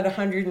about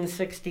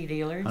 160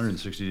 dealers.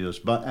 160 dealers.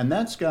 And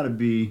that's got to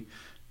be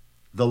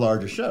the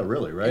largest show,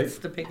 really, right? It's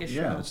the biggest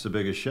show. Yeah, it's the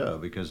biggest show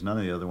because none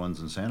of the other ones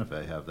in Santa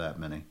Fe have that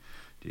many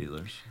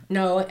dealers.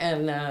 No,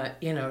 and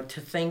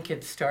to think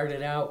it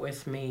started out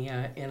with me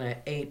in an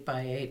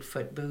 8x8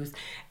 foot booth,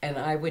 and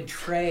I would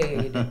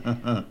trade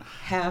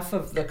half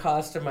of the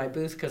cost of my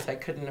booth because I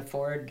couldn't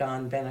afford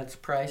Don Bennett's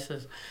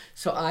prices.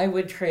 So I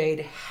would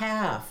trade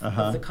half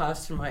of the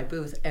cost of my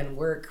booth and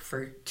work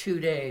for 2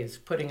 days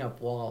putting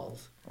up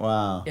walls.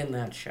 Wow. In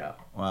that show.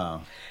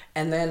 Wow.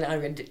 And then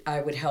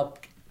I would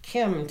help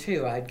Kim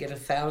too. I'd get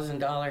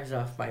 $1,000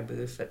 off my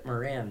booth at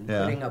Marin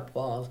putting up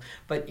walls.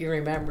 But you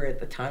remember at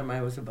the time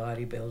I was a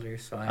bodybuilder,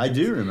 so I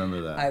do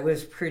remember that. I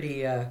was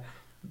pretty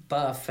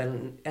buff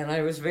and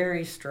I was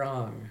very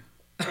strong.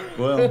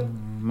 Well,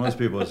 most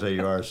people would say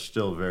you are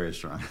still very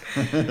strong.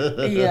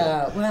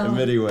 Yeah, well, in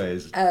many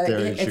ways,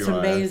 it's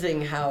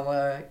amazing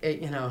how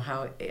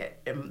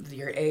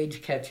your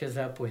age catches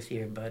up with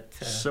you. But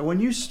so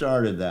when you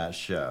started that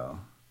show,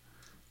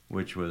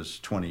 which was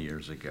 20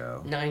 years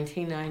ago.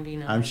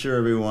 1999. I'm sure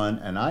everyone,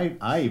 and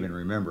I even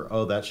remember,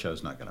 that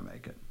show's not going to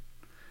make it.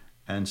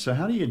 And so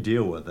how do you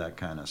deal with that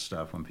kind of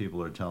stuff when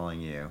people are telling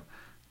you,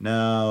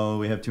 no,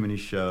 we have too many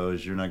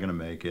shows, you're not going to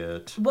make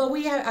it? Well,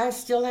 I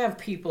still have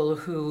people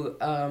who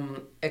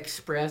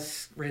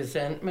express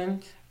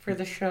resentment for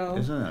the show.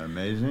 Isn't that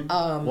amazing?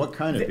 What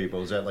kind of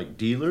people? Is that like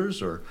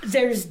dealers or?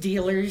 There's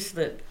dealers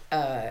that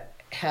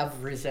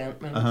have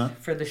resentment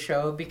for the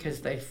show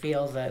because they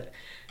feel that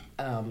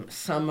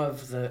some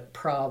of the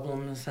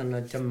problems and the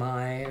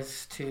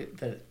demise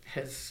that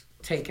has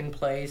taken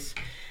place,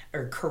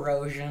 or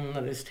corrosion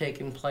that has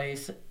taken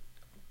place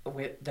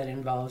that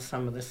involves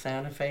some of the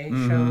Santa Fe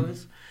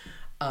shows,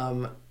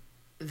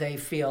 they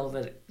feel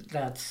that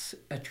that's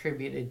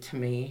attributed to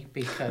me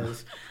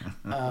because...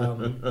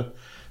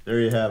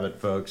 there you have it,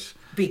 folks.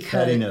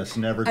 Pettiness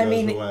never goes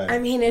away. I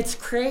mean, it's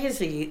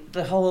crazy,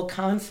 the whole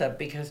concept,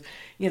 because,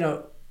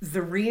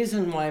 the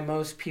reason why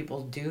most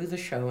people do the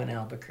show in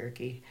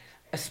Albuquerque,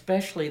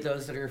 especially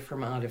those that are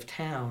from out of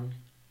town,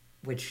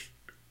 which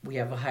we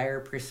have a higher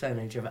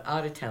percentage of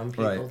out-of-town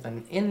people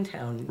than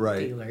in-town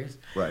dealers.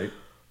 Right.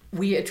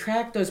 We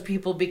attract those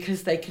people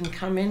because they can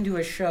come into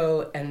a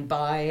show and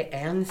buy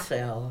and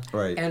sell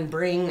and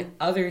bring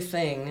other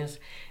things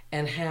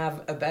and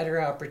have a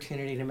better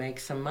opportunity to make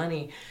some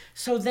money.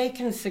 So they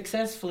can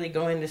successfully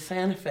go into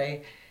Santa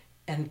Fe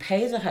and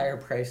pay the higher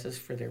prices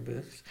for their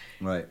booths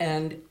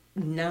and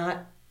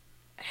not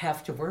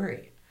have to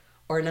worry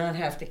or not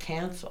have to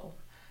cancel.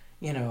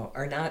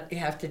 Or not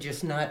have to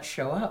just not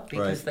show up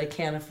because they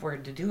can't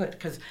afford to do it.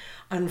 Because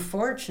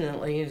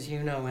unfortunately, as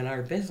you know, in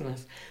our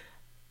business,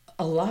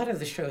 a lot of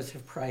the shows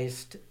have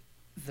priced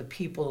the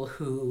people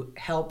who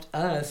helped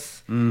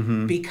us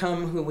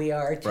become who we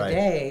are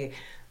today.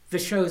 The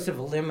shows have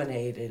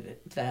eliminated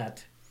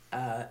that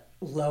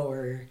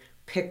lower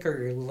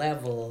picker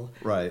level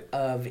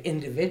of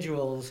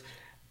individuals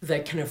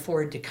that can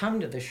afford to come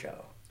to the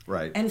show.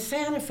 Right. And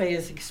Santa Fe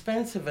is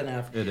expensive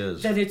enough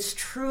that it's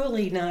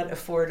truly not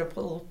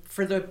affordable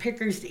for the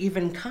pickers to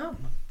even come.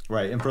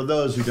 Right. And for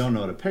those who don't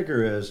know what a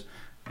picker is,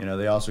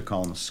 they also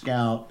call them a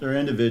scout. They're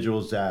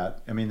individuals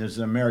that, there's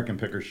an American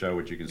Picker Show,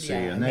 which you can see.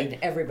 Yeah,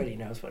 everybody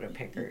knows what a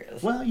picker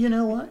is. Well, you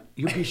know what?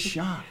 You'd be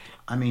shocked.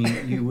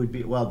 You would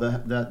be, well,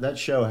 that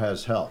show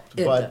has helped.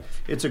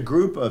 It's a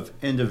group of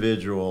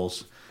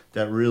individuals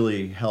that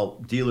really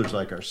help dealers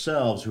like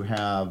ourselves who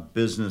have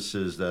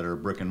businesses that are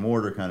brick and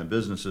mortar kind of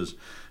businesses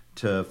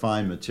to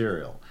find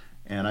material.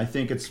 And I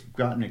think it's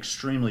gotten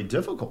extremely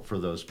difficult for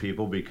those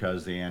people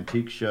because the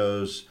antique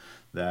shows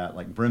that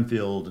like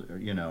Brimfield,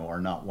 are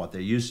not what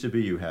they used to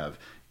be. You have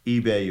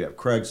eBay, you have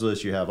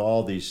Craigslist, you have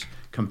all these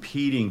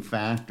competing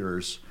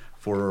factors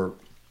for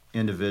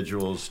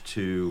individuals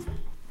to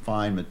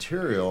find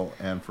material,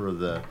 and for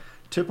the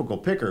typical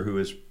picker who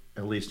is,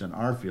 at least in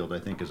our field, I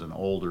think is an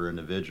older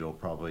individual,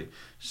 probably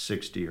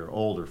 60 or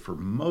older for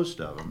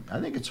most of them.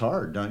 I think it's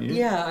hard, don't you?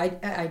 Yeah,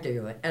 I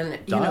do. And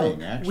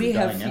we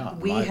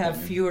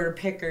have fewer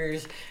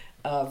pickers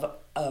of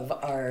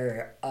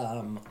our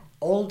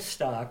old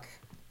stock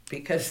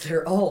because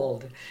they're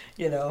old,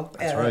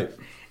 That's right.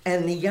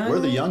 And we're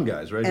the young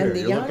guys right here. And the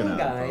You're young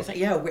guys,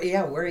 we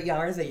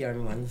are the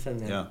young ones in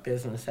the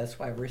business. That's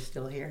why we're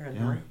still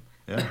here.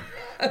 Yeah.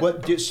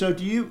 So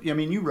do you?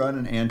 You run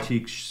an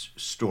antique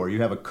store.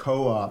 You have a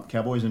co-op.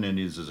 Cowboys and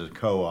Indians is a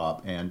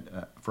co-op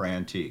and for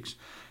antiques.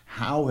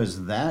 How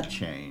has that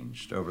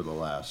changed over the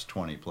last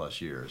 20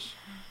 plus years?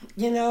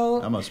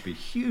 That must be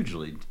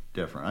hugely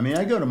different.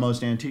 I go to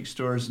most antique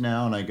stores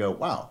now and I go,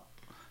 wow,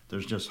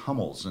 there's just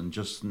Hummels and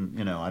just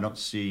I don't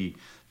see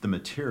the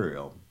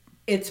material.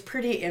 It's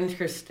pretty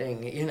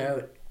interesting,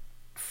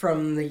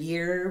 From the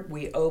year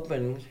we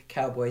opened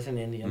Cowboys and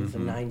Indians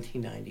in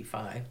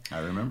 1995. I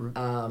remember.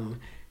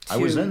 I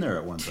was in there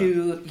at one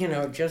time.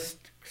 To,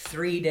 just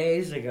 3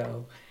 days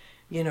ago,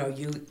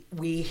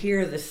 we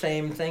hear the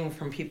same thing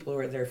from people who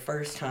are their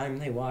first time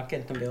they walk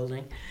in the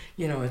building.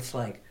 It's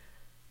like,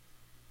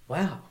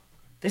 wow,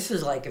 this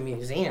is like a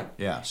museum.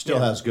 Yeah, still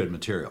has good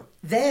material.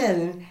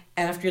 Then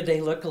after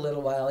they look a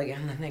little while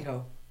again, then they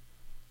go,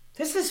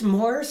 this is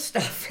more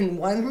stuff in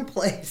one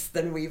place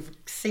than we've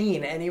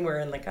seen anywhere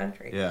in the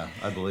country. Yeah,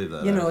 I believe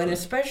that. And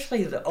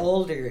especially the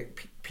older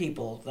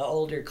people, the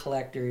older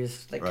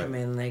collectors that Right. come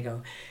in, they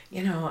go,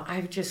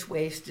 I've just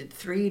wasted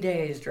 3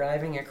 days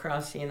driving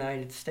across the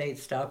United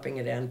States, stopping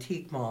at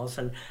antique malls,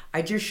 and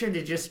I should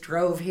have just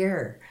drove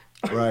here.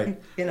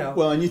 Right.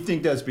 Well, and you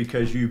think that's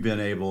because you've been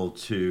able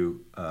to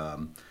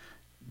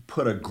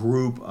put a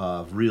group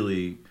of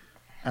really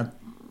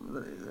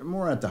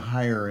more at the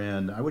higher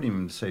end, I wouldn't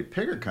even say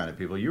bigger kind of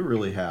people. You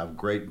really have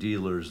great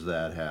dealers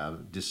that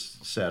have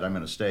just said, I'm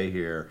going to stay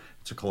here.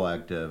 It's a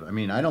collective. I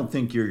mean, I don't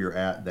think you're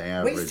the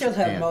average. We still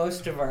have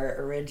most of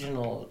our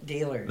original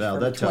dealers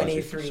from that tells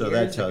 23 you. So years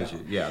that tells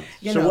ago. you,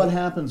 yeah. So what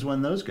happens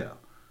when those go?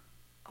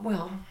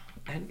 Well,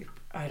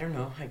 I don't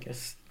know. I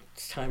guess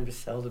it's time to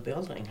sell the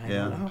building. I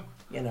don't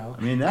know.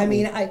 I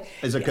mean, that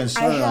is a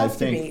concern, I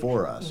think,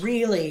 for us.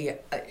 Really,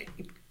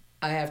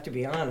 I have to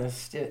be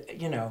honest.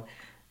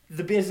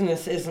 The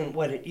business isn't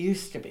what it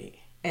used to be.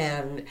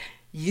 And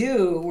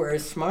you were a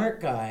smart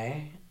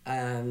guy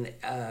and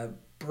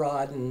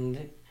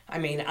broadened. I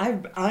mean,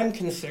 I'm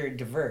considered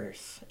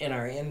diverse in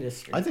our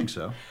industry. I think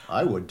so.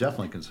 I would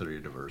definitely consider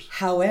you diverse.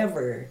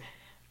 However,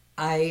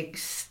 I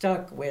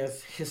stuck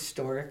with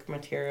historic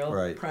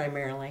material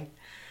primarily.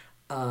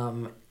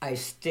 I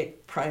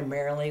stick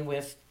primarily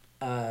with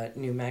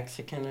New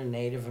Mexican and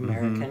Native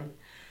American.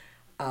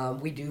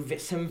 We do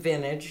some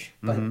vintage,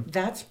 but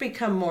that's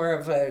become more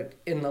of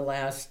in the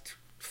last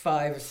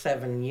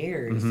 5-7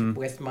 years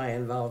with my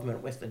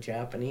involvement with the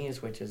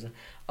Japanese, which is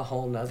a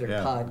whole nother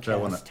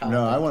podcast topic.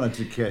 No, I wanted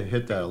to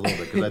hit that a little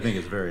bit because I think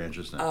it's very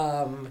interesting.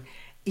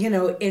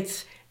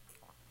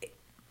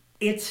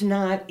 It's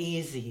not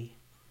easy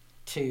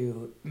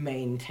to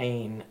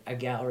maintain a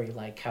gallery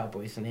like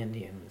Cowboys and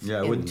Indians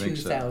in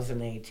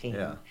 2018.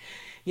 Yeah.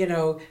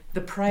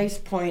 The price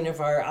point of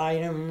our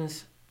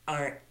items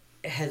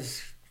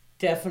has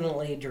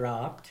definitely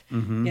dropped.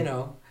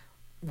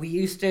 We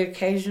used to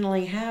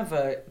occasionally have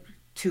a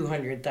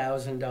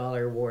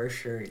 $200,000 war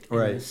shirt in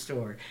the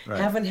store. Right.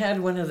 Haven't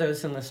had one of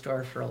those in the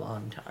store for a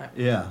long time.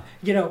 Yeah.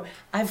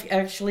 I've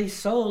actually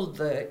sold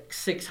the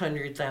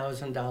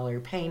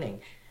 $600,000 painting.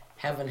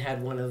 Haven't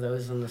had one of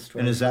those in the store.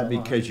 And is that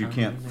because you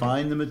can't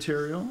find the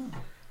material?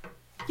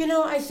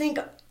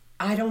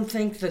 I don't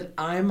think that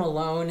I'm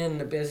alone in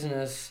the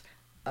business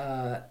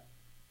that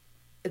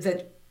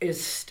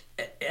is,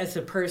 as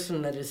a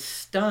person that is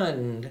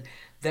stunned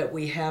that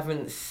we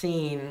haven't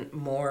seen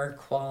more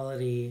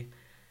quality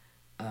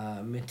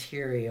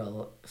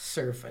material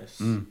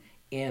surface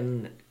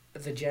in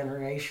the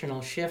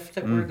generational shift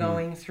that we're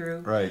going through.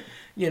 Right.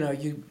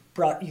 You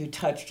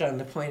touched on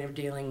the point of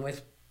dealing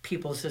with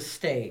people's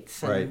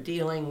estates and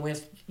dealing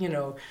with,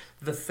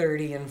 the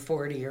 30 and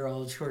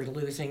 40-year-olds who are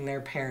losing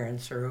their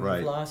parents or who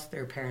have lost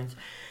their parents.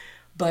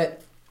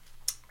 But,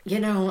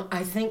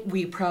 I think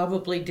we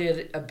probably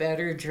did a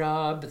better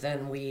job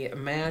than we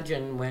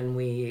imagined when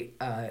we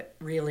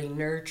really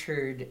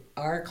nurtured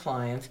our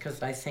clients,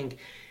 because I think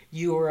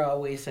you were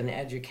always an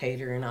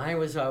educator and I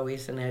was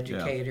always an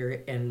educator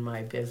in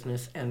my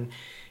business. And,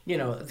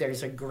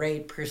 there's a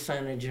great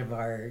percentage of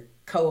our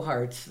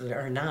cohorts that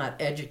are not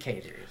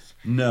educators.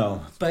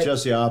 No, but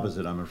just the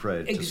opposite, I'm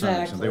afraid. Exactly. To some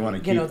extent. They want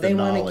to keep they the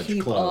knowledge want to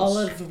keep close. all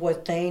of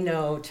what they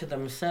know to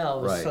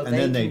themselves. Right, So and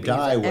then they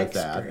die with expert.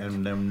 that,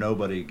 and then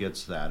nobody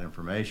gets that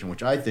information,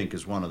 which I think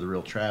is one of the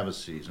real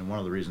travesties. And one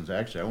of the reasons,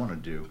 actually, I want to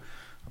do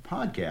a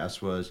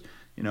podcast was,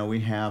 we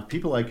have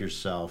people like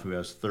yourself who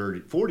has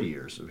 40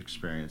 years of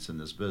experience in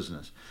this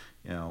business.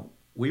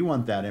 We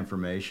want that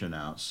information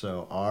out,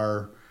 so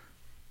our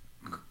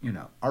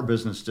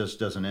business just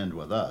doesn't end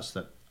with us.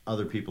 That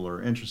other people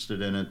are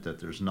interested in it, that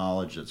there's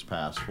knowledge that's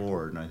passed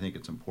forward, and I think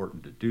it's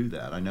important to do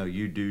that. I know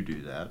you do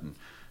that, and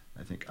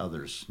I think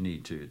others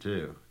need to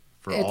too.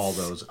 For all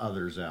those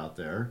others out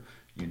there,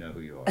 you know who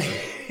you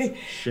are.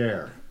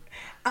 Share.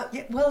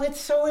 Well, it's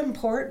so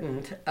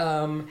important.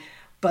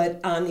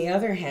 But on the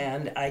other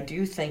hand, I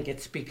do think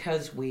it's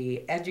because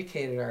we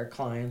educated our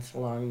clients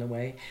along the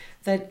way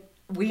that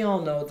we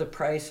all know the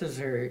prices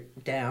are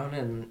down,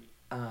 and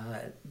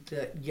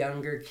the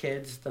younger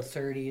kids, the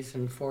 30s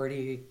and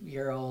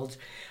 40-year-olds,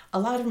 a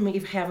lot of them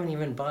haven't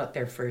even bought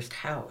their first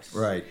house.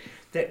 Right.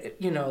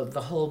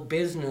 The whole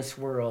business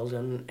world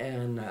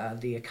and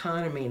the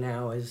economy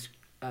now is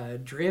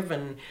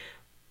driven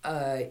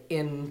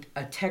in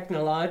a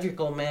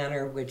technological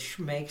manner, which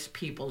makes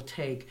people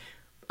take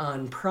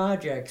on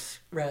projects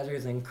rather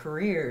than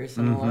careers,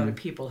 and a lot of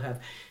people have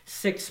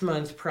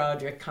 6-month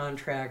project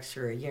contracts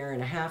or a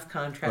 1.5-year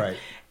contract,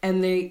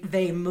 and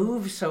they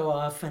move so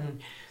often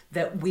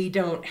that we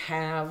don't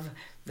have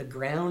the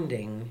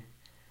grounding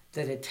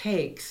that it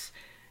takes.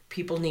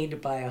 People need to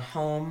buy a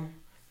home,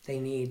 They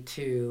need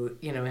to,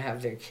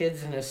 have their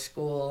kids in a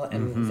school,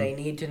 and they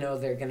need to know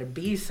they're going to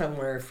be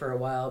somewhere for a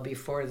while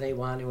before they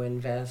want to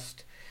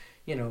invest,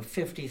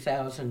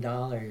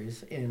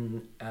 $50,000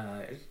 in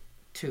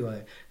to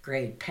a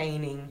great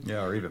painting.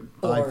 Yeah, or even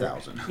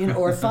 5,000.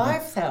 Or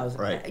 5,000.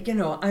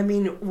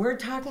 Right. We're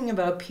talking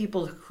about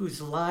people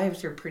whose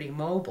lives are pretty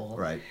mobile.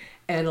 Right.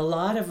 And a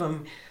lot of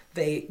them,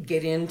 they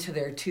get into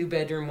their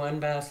 2-bedroom,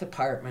 1-bath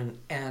apartment,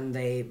 and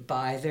they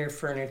buy their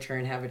furniture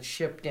and have it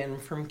shipped in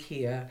from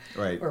Kia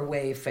or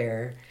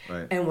Wayfair.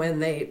 Right. And when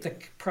the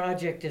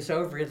project is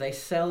over, they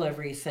sell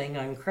everything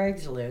on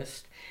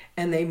Craigslist,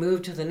 and they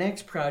move to the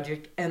next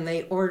project, and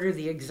they order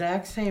the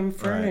exact same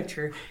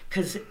furniture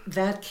because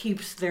that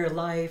keeps their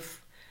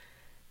life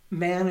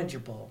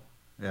manageable.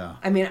 Yeah.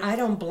 I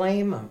don't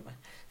blame them.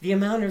 The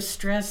amount of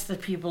stress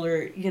that people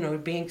are,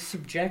 being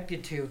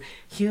subjected to,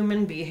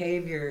 human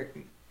behavior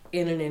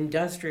in an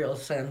industrial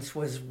sense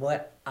was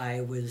what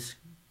I was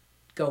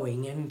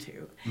going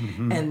into.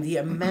 And the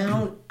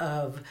amount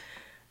of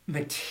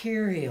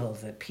material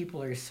that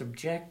people are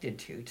subjected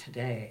to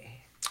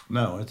today.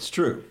 No, it's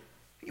true.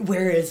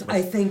 Whereas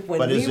I think when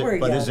we were younger...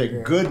 But is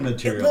it good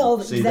material? Well,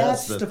 See,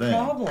 that's the the thing.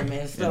 problem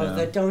is, though,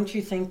 that don't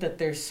you think that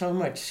there's so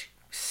much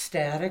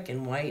static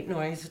and white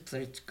noise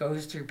that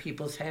goes through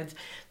people's heads?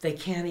 They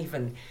can't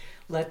even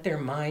let their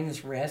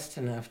minds rest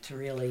enough to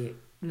really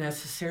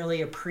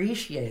necessarily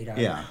appreciate art.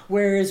 Yeah.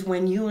 Whereas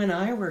when you and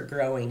I were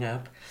growing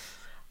up,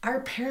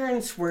 our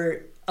parents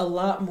were a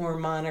lot more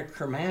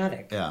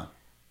monochromatic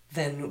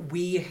than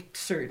we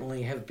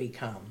certainly have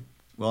become.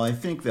 Well, I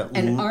think that...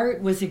 And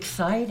art was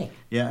exciting.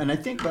 Yeah,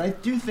 but I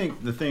do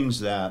think the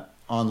things that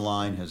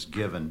online has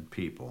given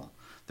people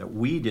that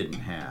we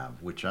didn't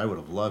have, which I would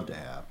have loved to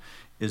have,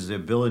 is the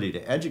ability to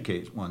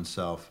educate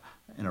oneself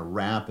in a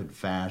rapid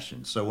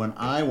fashion. So when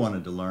I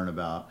wanted to learn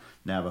about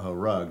Navajo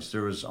rugs,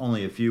 there was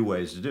only a few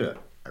ways to do it.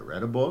 I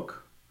read a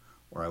book,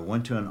 or I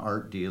went to an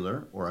art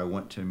dealer, or I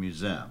went to a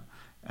museum.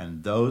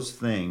 And those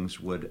things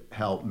would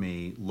help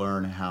me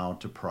learn how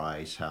to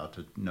price, how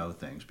to know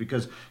things.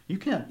 Because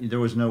there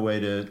was no way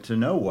to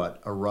know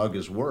what a rug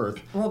is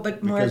worth. Well,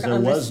 but Mark, because there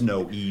was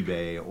no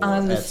eBay or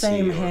on the Etsy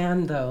same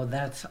hand, though,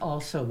 that's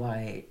also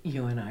why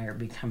you and I are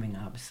becoming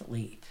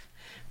obsolete.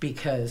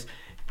 Because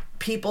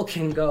people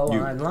can go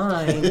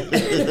online.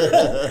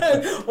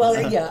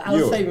 Well, yeah,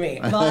 I'll say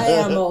me. Well, I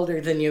am older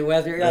than you,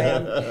 whether I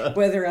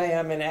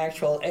am in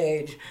actual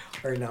age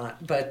or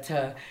not. But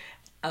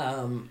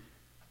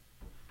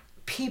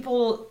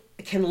people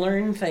can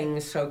learn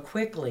things so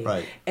quickly.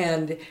 Right.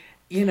 And,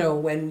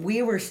 when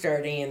we were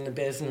starting in the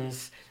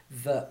business,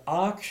 the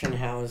auction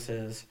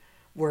houses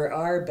were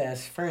our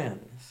best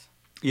friends.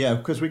 Yeah,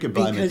 because we could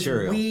buy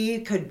material. Because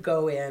we could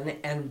go in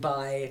and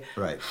buy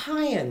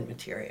high-end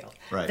material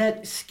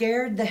that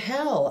scared the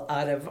hell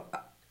out of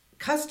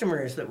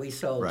customers that we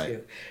sold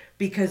to.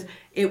 Because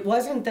it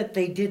wasn't that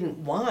they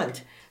didn't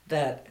want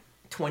that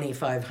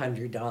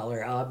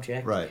 $2,500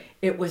 object. Right.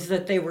 It was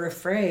that they were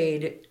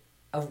afraid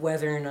of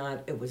whether or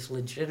not it was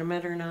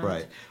legitimate or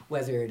not,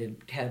 whether it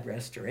had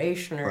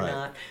restoration or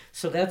not.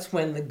 So that's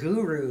when the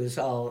gurus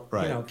all,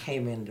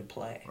 came into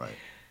play. Right.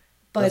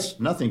 But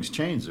nothing's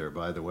changed there,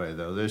 by the way,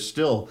 though. There's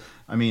still,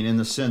 in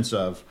the sense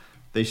of,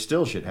 they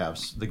still should have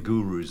the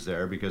gurus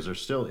there because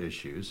there's still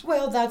issues.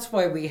 Well, that's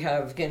why we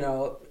have,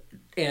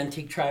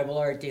 Antique Tribal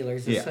Art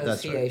Dealers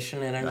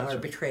Association and an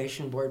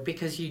arbitration board,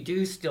 because you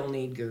do still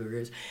need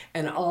gurus,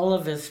 and all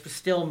of us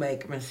still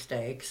make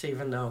mistakes,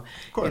 even though,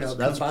 of course,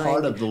 that's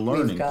part of the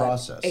learning we've got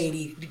process.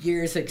 80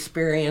 years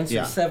experience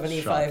or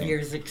 75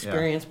 years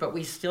experience, but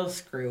we still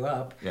screw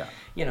up. Yeah.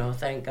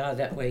 Thank God,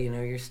 that way,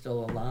 you're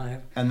still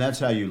alive. And that's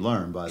how you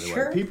learn, by the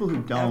way. People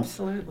who don't,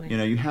 absolutely.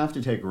 You have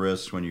to take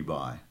risks when you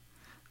buy.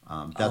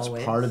 That's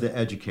Always. Part of the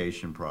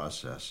education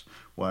process.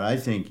 What I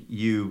think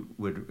you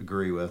would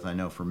agree with, I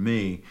know for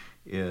me,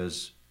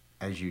 is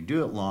as you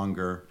do it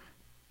longer,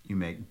 you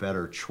make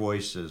better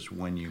choices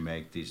when you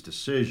make these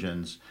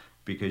decisions,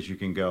 because you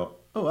can go,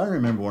 oh, I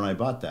remember when I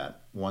bought that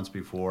once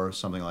before,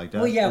 something like that.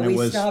 Well, yeah, and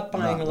we stopped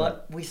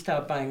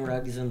buying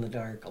rugs in the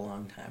dark a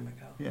long time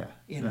ago. Yeah.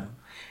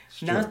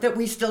 Not that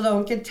we still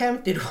don't get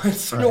tempted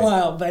once in a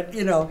while, but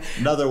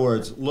In other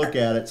words, look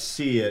at it,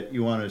 see it.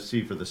 You want to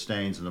see for the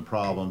stains and the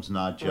problems,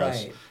 not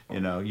just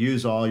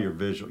use all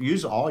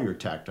your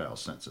tactile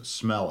senses,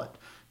 smell it.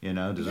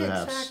 Does it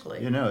have? Exactly.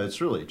 It's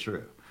really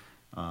true.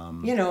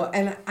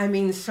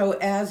 And so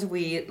as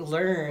we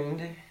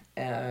learned,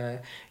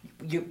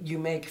 you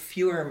make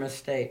fewer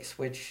mistakes,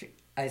 which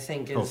I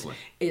think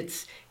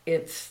is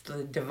it's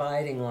the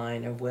dividing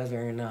line of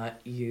whether or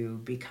not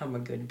you become a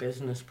good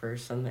business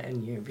person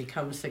and you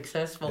become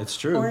successful. It's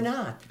true. Or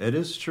not. It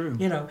is true.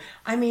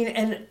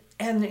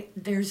 And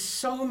there's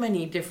so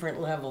many different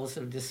levels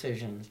of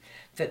decisions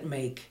that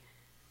make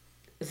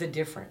the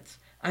difference.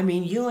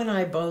 You and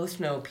I both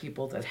know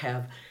people that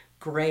have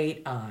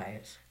great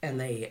eyes, and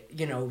they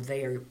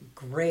are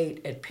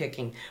great at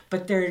picking,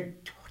 but they're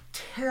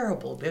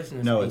terrible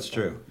business people. It's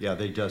true. Yeah,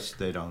 they don't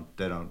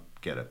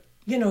get it.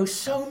 you know,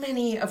 so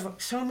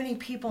many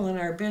people in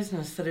our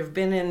business that have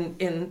been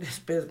in this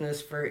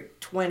business for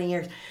 20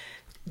 years,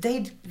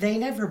 they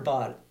never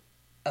bought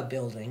a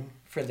building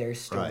for their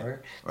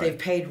store. Right. They've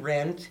paid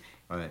rent.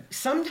 Right.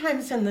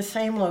 Sometimes in the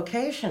same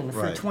location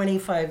for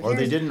 25 years. Or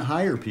they didn't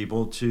hire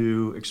people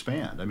to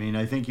expand. I mean,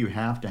 I think you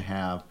have to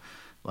have,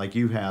 like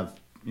you have,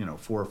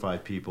 4 or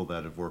 5 people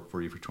that have worked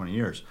for you for 20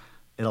 years.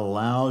 It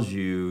allows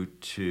you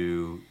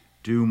to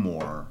do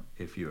more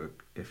if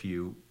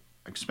you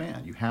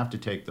expand. You have to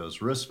take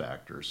those risk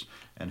factors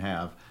and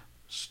have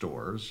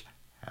stores,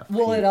 have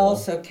people. It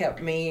also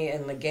kept me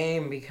in the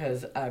game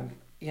because I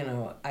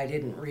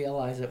didn't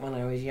realize it when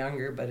I was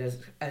younger, but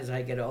as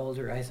I get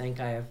older, I think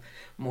I have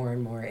more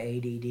and more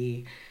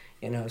ADD,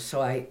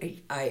 so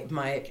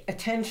my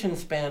attention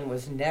span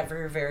was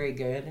never very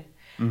good.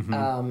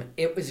 Mm-hmm.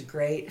 It was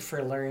great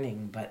for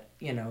learning, but,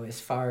 as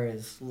far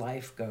as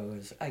life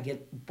goes, I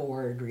get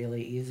bored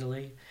really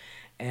easily.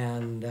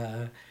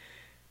 And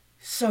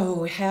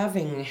so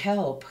having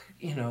help,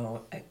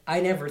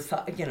 I never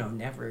thought,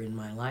 never in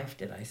my life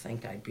did I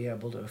think I'd be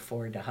able to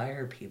afford to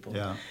hire people.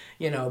 Yeah.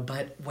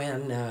 But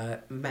when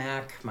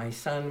Mac, my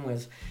son,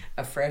 was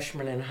a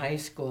freshman in high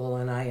school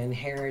and I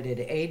inherited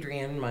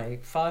Adrian, my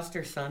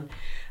foster son,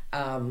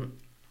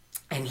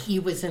 and he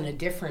was in a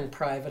different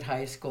private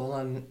high school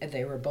and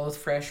they were both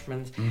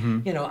freshmen,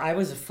 mm-hmm. I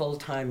was a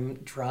full-time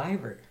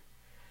driver.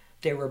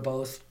 They were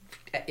both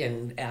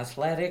in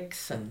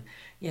athletics and,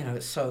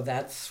 so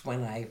that's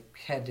when I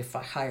had to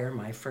hire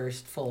my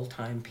first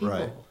full-time people.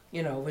 Right.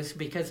 Was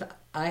because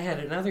I had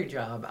another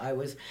job. I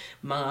was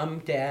mom,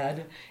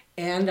 dad,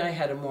 and I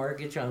had a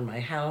mortgage on my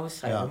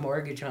house. I had a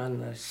mortgage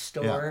on the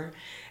store.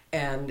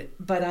 Yeah.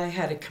 But I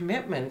had a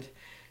commitment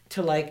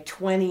to like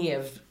 20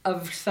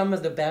 of some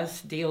of the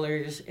best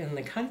dealers in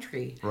the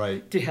country.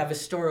 Right. To have a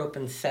store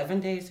open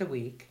 7 days a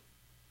week.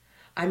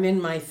 I'm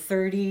in my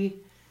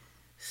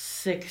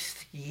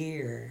 36th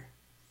year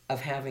of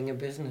having a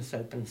business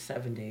open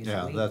 7 days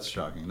a week. Yeah, that's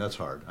shocking. That's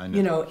hard. I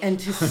know. And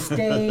to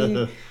stay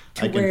to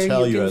I where can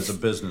tell you as a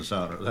business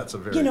owner, that's a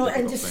very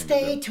and to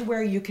stay to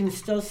where you can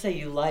still say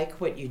you like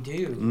what you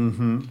do.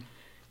 Mm-hmm.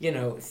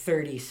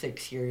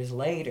 36 years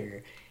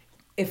later,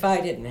 if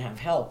I didn't have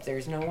help,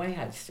 there's no way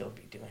I'd still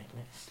be doing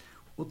this.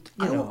 Well,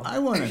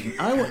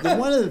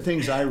 one of the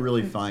things I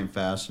really find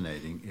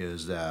fascinating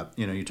is that,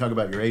 you talk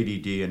about your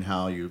ADD and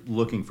how you're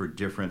looking for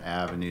different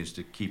avenues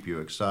to keep you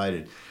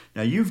excited.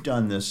 Now, you've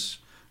done this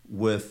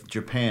with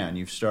Japan.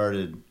 You've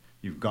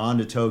gone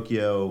to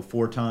Tokyo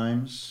 4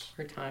 times?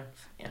 4 times,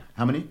 yeah.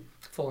 How many?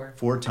 4.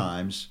 4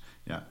 times,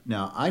 yeah.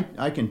 Now,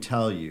 I can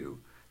tell you,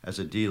 as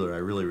a dealer, I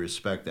really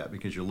respect that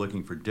because you're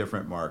looking for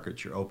different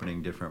markets, you're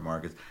opening different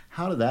markets.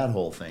 How did that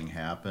whole thing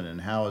happen,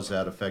 and how has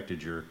that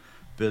affected your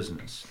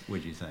business,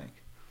 would you think?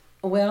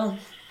 Well,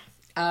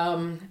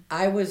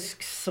 I was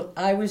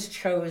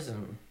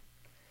chosen.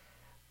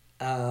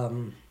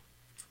 There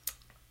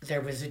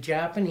was a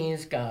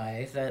Japanese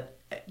guy that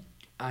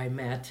I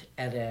met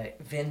at a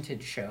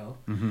vintage show.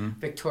 Mm-hmm.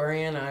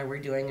 Victoria and I were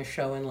doing a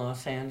show in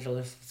Los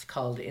Angeles. It's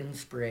called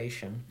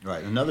Inspiration.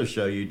 Right, another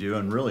show you do,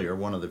 and really are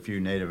one of the few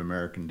Native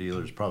American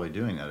dealers probably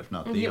doing that, if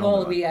not the only one.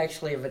 Well, we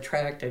actually have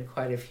attracted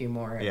quite a few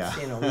more. It's, yeah.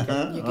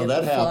 You get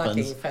the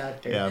flocking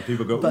factor. Yeah,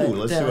 people go, ooh,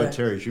 let's see what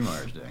Terry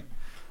Schumacher's doing.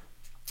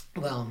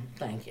 Well,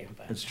 thank you.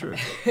 But, it's true.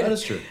 That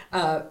is true.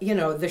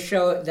 The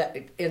show, that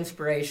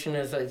Inspiration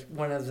is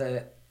one of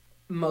the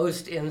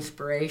most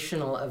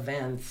inspirational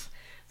events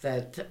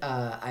that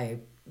I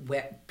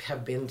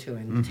have been to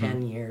in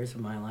 10 years of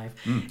my life.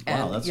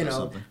 Wow, that's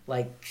something.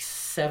 Like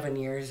 7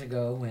 years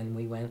ago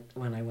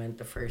when I went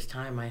the first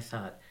time, I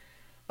thought,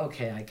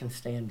 okay, I can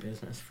stay in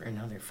business for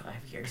another 5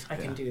 years. I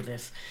can do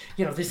this.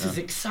 This is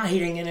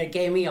exciting, and it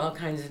gave me all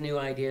kinds of new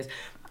ideas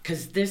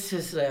because this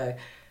is a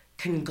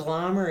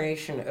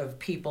conglomeration of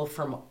people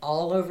from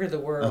all over the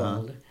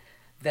world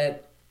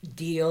that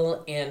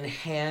deal in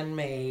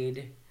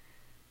handmade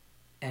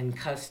and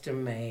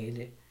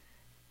custom-made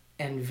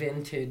and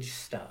vintage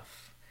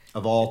stuff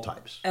of all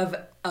types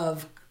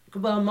of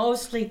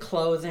mostly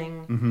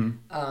clothing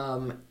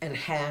and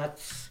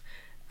hats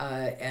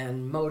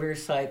and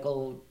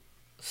motorcycle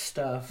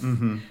stuff.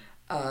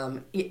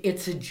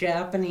 It's a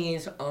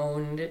Japanese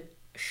owned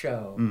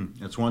show.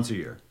 It's once a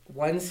year.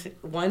 Once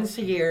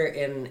a year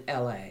in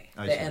LA.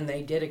 And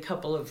they did a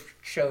couple of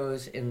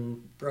shows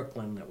in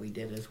Brooklyn that we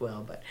did as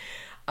well, but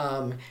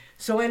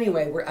so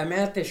anyway, I'm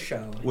at this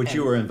show. Which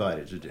you were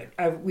invited to do.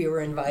 We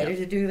were invited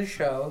to do the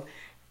show,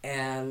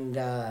 and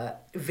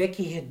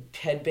Vicki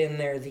had been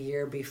there the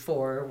year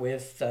before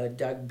with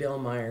Doug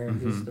Billmeyer,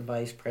 who's the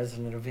vice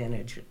president of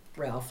Vintage at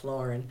Ralph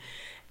Lauren.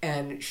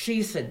 And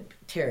she said,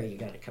 Terry, you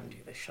got to come do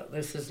this show.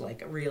 This is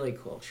like a really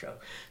cool show.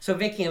 So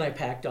Vicki and I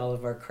packed all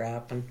of our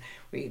crap, and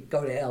we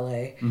go to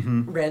LA,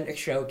 rent a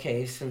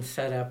showcase, and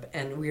set up,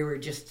 and we were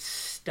just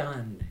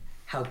stunned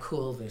how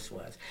cool this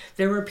was.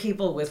 There were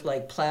people with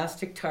like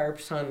plastic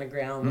tarps on the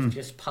ground with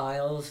just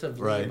piles of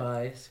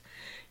Levi's,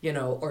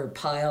 or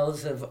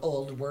piles of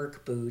old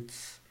work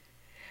boots.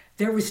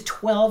 there was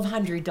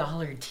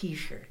 $1,200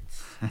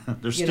 T-shirts.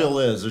 There still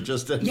is. They're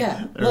just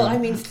Yeah. Well, I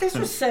mean, this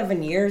was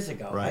 7 years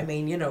ago. Right. I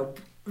mean,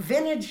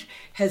 vintage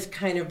has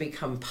kind of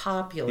become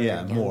popular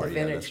Yeah, again, more, the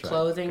yeah, vintage that's right.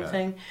 clothing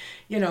Okay.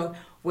 thing,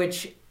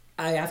 which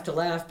I have to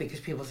laugh because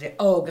people say,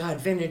 oh, God,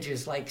 vintage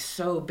is like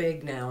so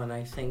big now. And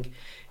I think,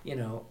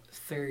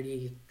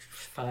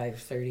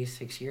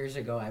 36 years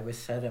ago, I was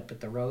set up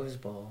at the Rose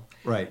Bowl.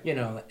 Right.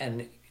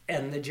 And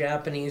the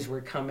Japanese were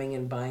coming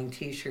and buying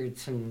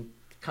T-shirts and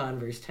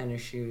Converse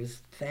tennis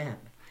shoes then.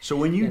 So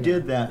when you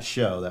did that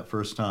show that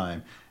first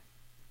time,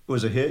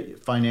 was it a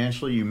hit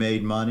financially? You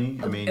made money?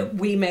 I mean,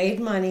 We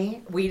made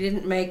money. We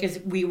didn't make as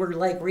we were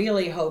like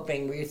really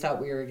hoping. We thought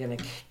we were going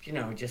to,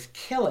 just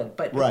kill it.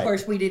 But Right. of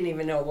course, we didn't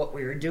even know what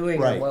we were doing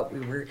Right. or what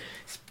we were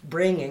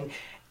bringing.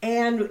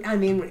 And I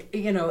mean,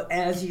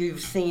 as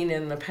you've seen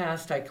in the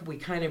past, we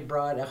kind of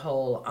brought a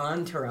whole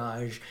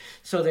entourage.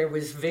 So there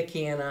was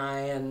Vicky and I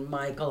and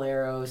Michael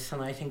Eros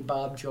and I think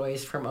Bob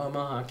Joyce from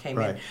Omaha came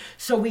Right. in.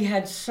 So we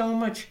had so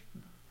much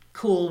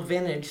cool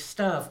vintage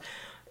stuff.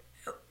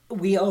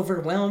 We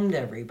overwhelmed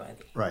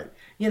everybody. right.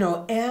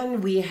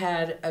 And we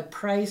had a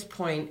price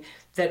point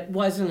that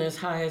wasn't as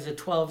high as a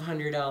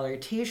 $1,200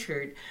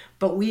 T-shirt,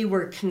 but we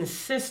were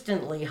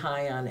consistently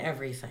high on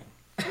everything.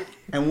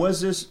 And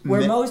was this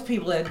Where most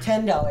people had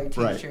 $10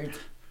 Right. T-shirts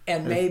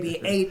and maybe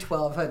a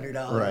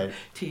 $1,200 Right.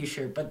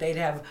 T-shirt, but they'd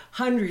have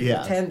hundreds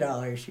Yeah. of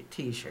 $10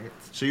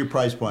 T-shirts. So your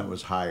price point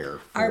was higher.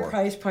 Our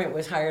price point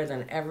was higher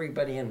than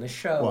everybody in the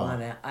show Wow.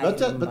 on an But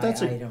item but by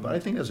that's item but I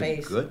think that's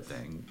basis. a good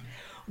thing.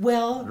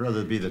 Well, I'd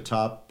rather be the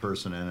top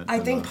person in it. I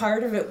than think the-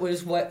 part of it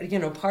was what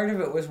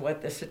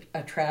this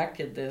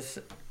attracted this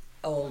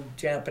old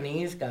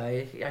Japanese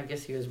guy. I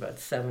guess he was about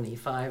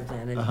 75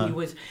 then,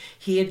 and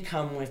he had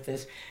come with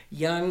this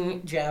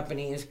young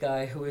Japanese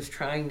guy who was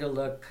trying to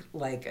look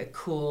like a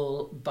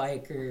cool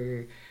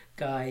biker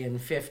guy in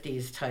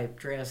 50s type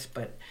dress,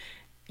 but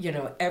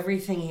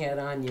everything he had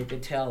on, you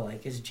could tell,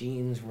 like his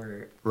jeans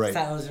were Right.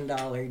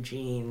 $1,000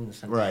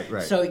 jeans. And Right.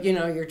 So,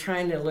 you're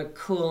trying to look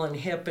cool and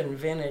hip and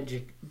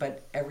vintage,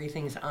 but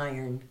everything's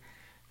ironed.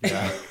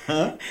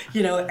 Yeah.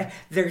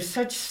 There's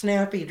such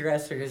snappy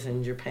dressers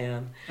in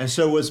Japan. And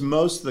so was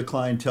most of the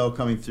clientele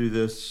coming through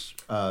this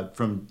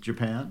from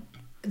Japan?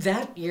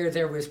 That year,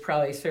 there was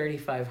probably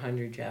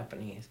 3,500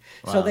 Japanese.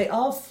 Wow. So they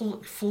all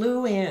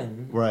flew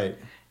in Right.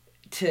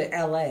 to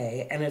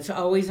LA, and it's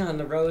always on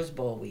the Rose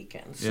Bowl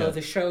weekend. So Yeah.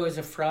 the show is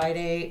a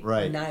Friday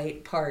Right.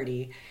 night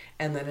party,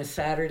 and then a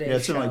Saturday Yeah,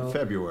 it's show. in like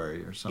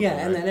February or something. Yeah,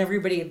 and right? then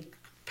everybody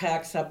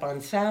packs up on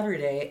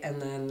Saturday,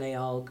 and then they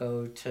all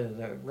go to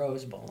the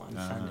Rose Bowl on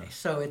Sunday.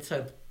 So it's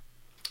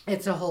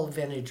a whole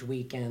vintage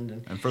weekend.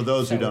 And for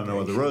those who don't know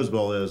what the celebration. Rose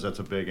Bowl is, that's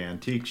a big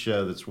antique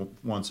show that's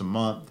once a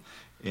month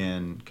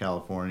in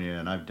California,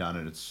 and I've done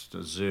it. It's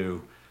a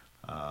zoo.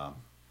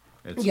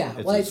 It's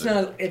a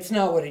zoo. It's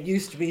not what it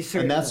used to be,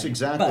 certainly. And that's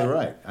exactly but-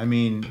 right. I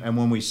mean, and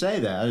when we say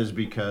that is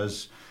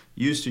because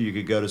used to you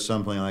could go to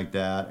something like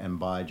that and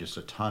buy just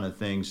a ton of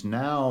things.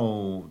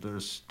 Now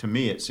to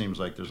me it seems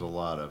like there's a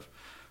lot of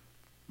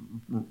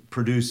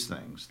produced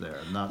things there,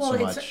 not so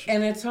much.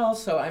 And it's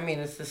also, I mean,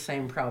 it's the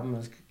same problem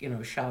as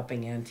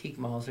shopping antique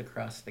malls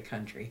across the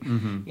country.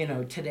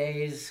 Mm-hmm.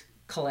 Today's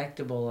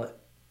collectible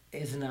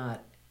is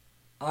not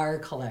our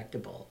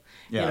collectible.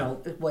 Yeah.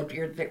 What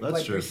true.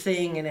 you're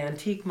seeing in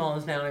antique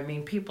malls now. I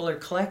mean, people are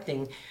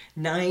collecting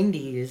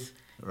 90s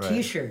Right.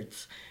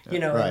 T-shirts, right.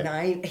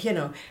 and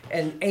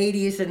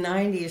 80s and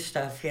 90s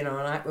stuff,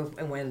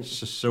 and when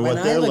So when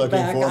what I they're look looking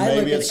back, for, I maybe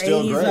look at it's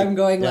still 80s, great. I'm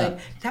going Yeah. like,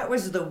 that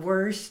was the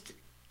worst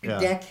Yeah.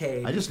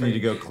 decade. I just for- need to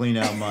go clean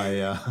out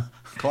my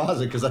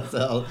closet because I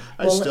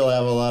Well, still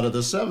have a lot of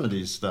the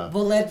 70s stuff.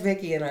 We'll let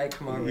Vicky and I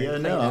come over. Yeah,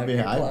 and no, clean out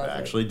your I closet.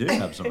 actually do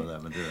have some of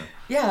that material.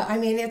 Yeah, I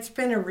mean, it's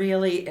been a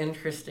really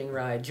interesting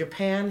ride.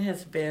 Japan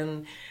has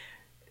been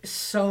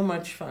so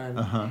much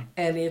fun,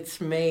 and it's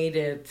made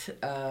it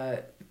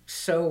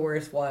so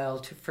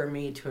worthwhile for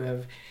me to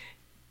have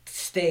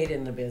stayed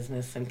in the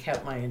business and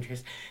kept my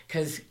interest.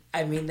 Because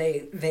I mean,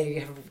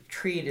 they have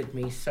treated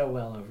me so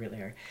well over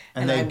there,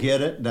 And they get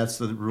it. That's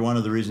one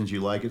of the reasons you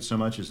like it so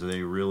much is that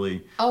they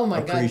really oh my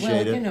God!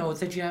 appreciate Well, it.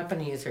 the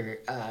Japanese are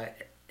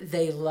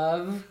they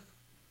love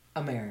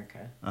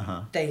America.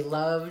 Uh-huh. They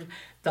loved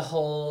the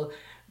whole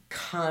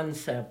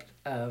concept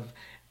of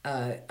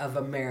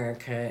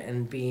America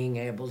and being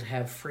able to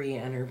have free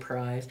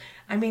enterprise.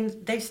 I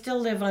mean, they still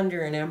live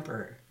under an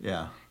emperor.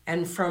 Yeah.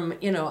 And from,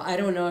 I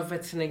don't know if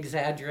it's an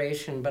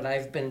exaggeration, but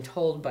I've been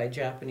told by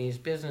Japanese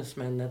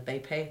businessmen that they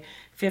pay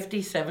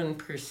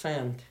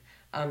 57%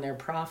 on their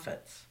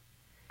profits.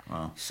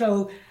 Wow.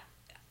 So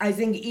I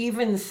think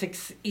even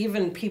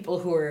people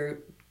who are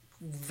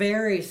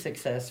very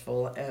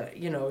successful,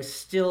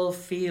 still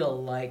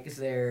feel like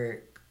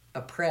they're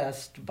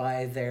oppressed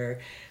by their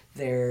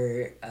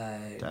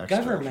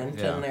government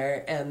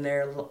structure, yeah.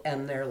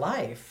 and their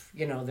life.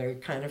 They're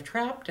kind of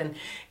trapped, and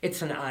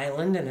it's an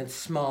island, and it's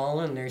small,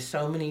 and there's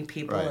so many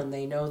people, Right. and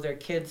they know their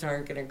kids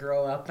aren't going to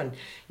grow up and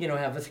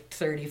have a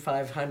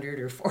 3,500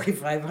 or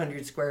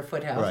 4,500 square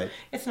foot house. Right.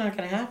 It's not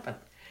going to happen.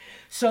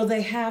 So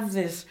they have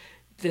this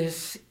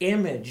this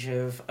image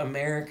of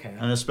America.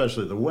 And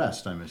especially the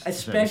West, I'm saying.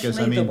 Especially because,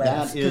 I mean, the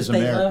West, that is 'cause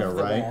they America, love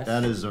the right? West.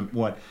 That is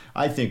what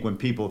I think when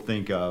people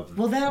think of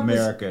Well,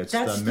 America, it's the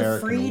that's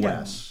American freedom.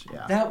 West.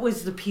 Yeah. That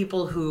was the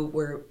people who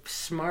were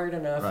smart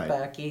enough Right.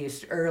 back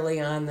east early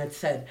on that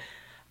said,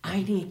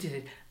 I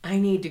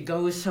need to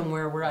go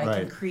somewhere where I can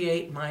Right.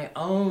 create my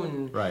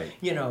own, Right.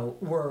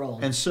 world.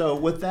 And so,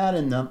 with that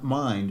in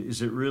mind,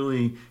 is it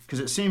really,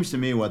 because it seems to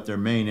me what their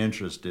main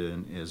interest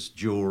in is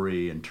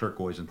jewelry and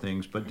turquoise and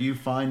things, but do you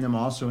find them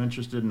also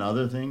interested in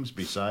other things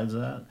besides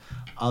that?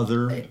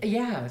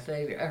 Yeah,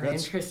 they are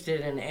That's-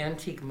 interested in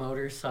antique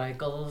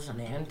motorcycles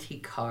and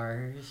antique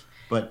cars.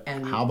 But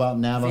And how about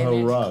Navajo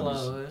vintage rugs?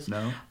 clothes.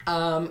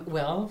 No?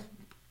 Well,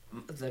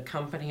 the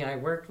company I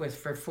worked with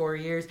for 4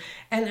 years,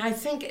 and I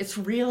think it's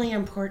really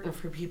important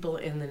for people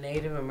in the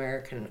Native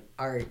American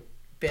art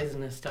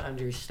business to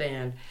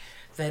understand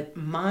that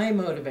my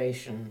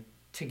motivation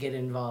to get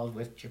involved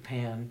with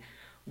Japan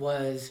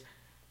was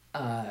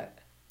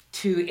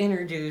to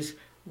introduce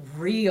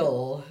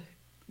real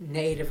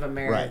Native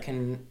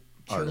American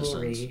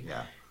jewelry Artisans,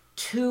 yeah.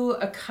 to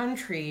a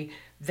country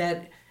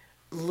that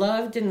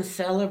loved and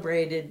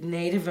celebrated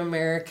Native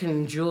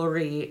American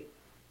jewelry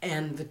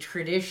and the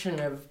tradition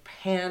of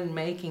hand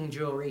making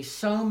jewelry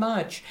so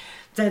much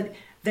that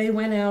they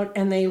went out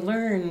and they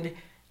learned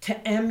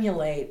to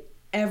emulate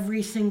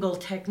every single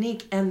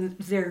technique, and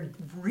they're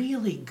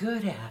really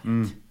good at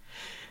it.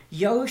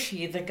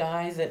 Yoshi, the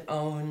guy that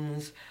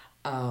owns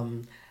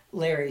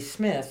Larry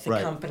Smith, the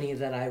Right. company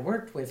that I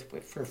worked with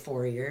for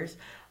 4 years,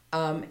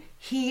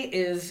 he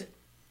is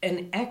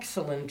an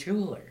excellent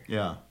jeweler.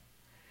 Yeah.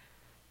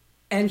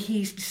 And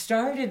he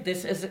started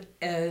this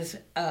as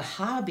a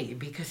hobby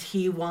because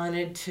he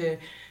wanted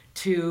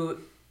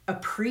to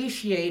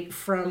appreciate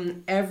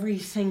from every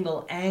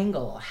single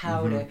angle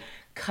how to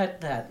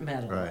cut that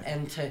metal Right.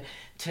 and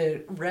to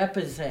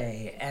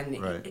repoussé.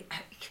 And Right.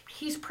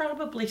 he's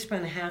probably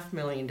spent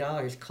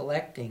 $500,000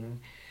 collecting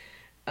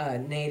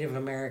Native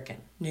American,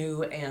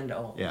 new and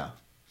old. Yeah.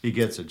 He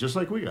gets it, just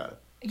like we got it.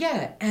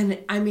 Yeah, and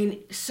I mean,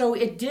 so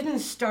it didn't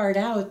start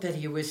out that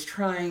he was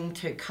trying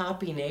to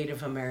copy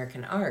Native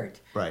American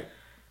art, Right.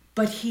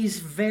 but he's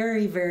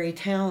very, very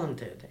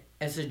talented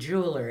as a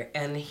jeweler,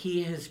 and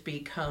he has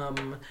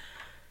become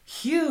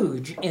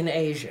huge in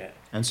Asia.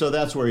 And so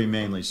that's where he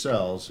mainly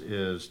sells,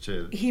 is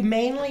to, He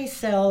mainly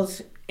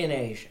sells in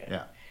Asia.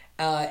 yeah.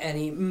 And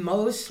he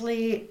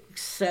mostly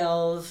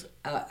sells.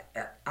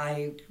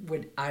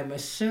 I'm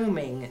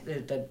assuming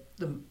that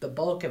the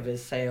bulk of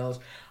his sales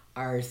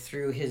are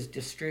through his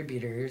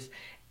distributors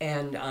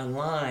and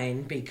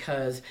online,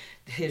 because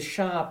his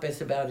shop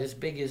is about as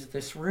big as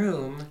this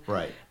room.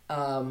 Right.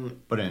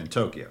 But in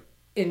Tokyo.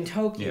 In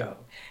Tokyo.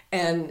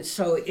 And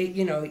so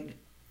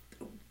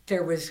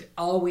there was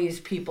always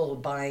people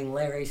buying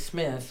Larry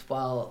Smith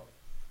while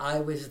I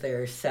was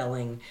there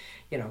selling,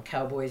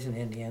 cowboys and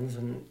Indians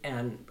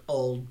and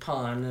old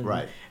pawn and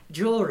Right.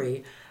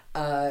 jewelry.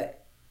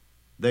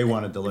 They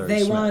wanted the Larry They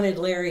Smith. wanted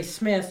Larry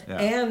Smith Yeah.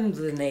 and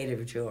the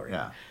native jewelry.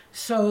 Yeah.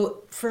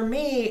 So for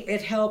me,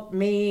 it helped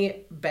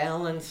me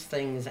balance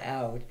things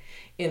out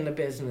in the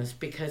business,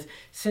 because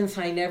since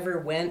I never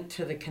went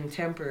to the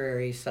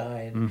contemporary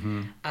side,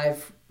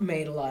 I've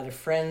made a lot of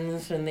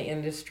friends in the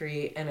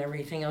industry and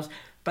everything else,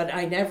 but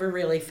I never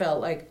really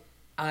felt like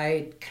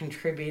I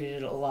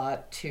contributed a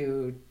lot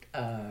to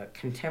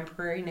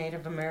contemporary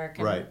Native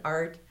American Right.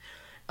 art,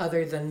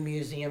 other than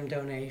museum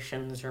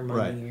donations or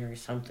money or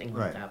something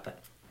like Right. that. But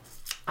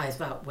I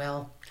thought,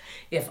 well,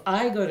 if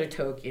I go to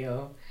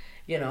Tokyo,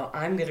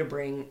 I'm going to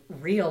bring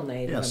real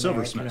Native American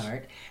silversmiths.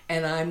 art,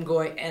 and I'm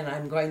going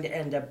to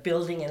end up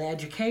building an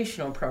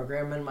educational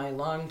program. And my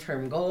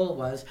long-term goal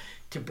was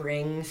to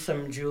bring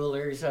some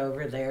jewelers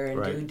over there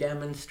and do Right.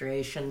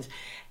 demonstrations.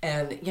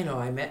 And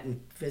I met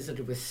and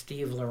visited with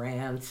Steve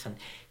Lawrence, and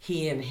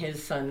he and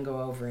his son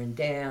go over and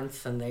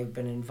dance, and they've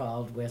been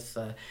involved with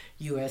the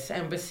U.S.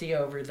 Embassy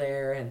over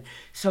there. And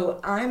so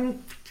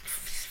I'm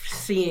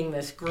seeing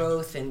this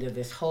growth into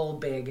this whole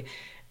big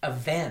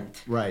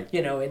event, Right.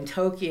 in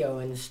Tokyo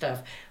and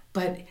stuff.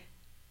 But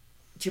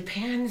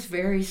Japan's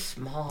very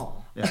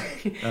small. Yeah.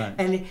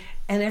 Right.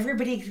 and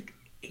everybody,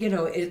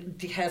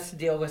 it has to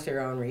deal with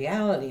their own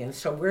reality. And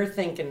so we're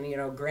thinking,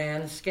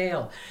 grand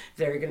scale.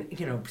 They're going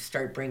to,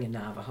 start bringing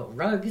Navajo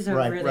rugs over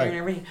Right, there right. and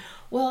everything.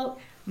 Well,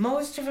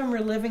 most of them are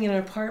living in an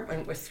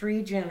apartment with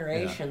 3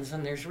 generations,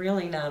 and there's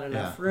really not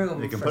enough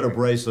room. They can for, put a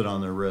bracelet on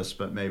their wrist,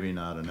 but maybe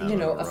not enough.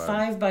 a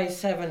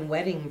 5x7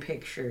 wedding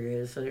picture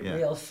is a Yeah.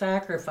 real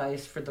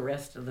sacrifice for the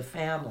rest of the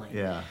family.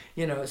 Yeah.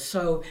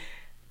 So,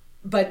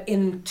 but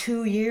in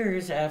 2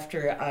 years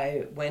after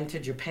I went to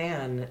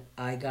Japan,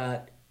 I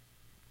got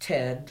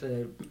Ted,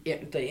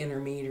 the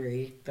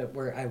intermediary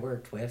I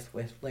worked with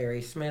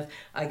Larry Smith.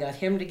 I got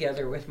him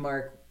together with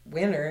Mark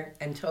Winter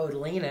and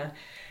Todolina,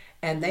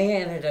 and they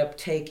ended up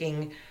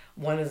taking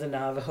one of the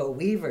Navajo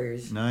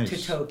weavers Nice.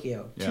 to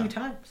Tokyo Yeah. 2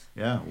 times.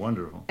 Yeah.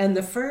 Wonderful. And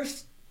the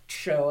first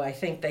show, I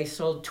think they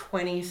sold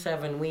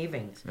 27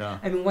 weavings. Yeah.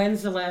 I mean,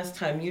 when's the last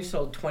time you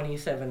sold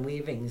 27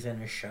 weavings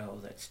in a show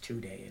that's 2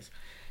 days?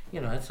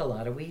 that's a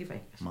lot of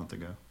weaving. A month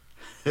ago.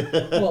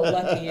 Well,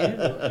 lucky you.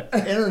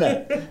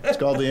 Internet. It's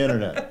called the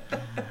internet.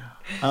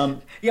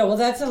 Yeah, well,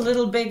 that's a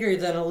little bigger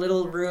than a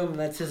little room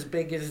that's as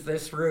big as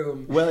this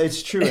room. Well,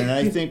 it's true. And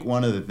I think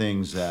one of the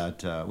things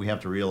that we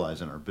have to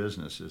realize in our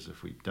business is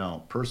if we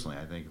don't, personally,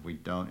 I think if we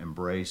don't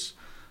embrace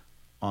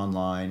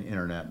online,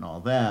 internet, and all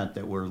that,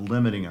 that we're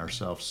limiting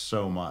ourselves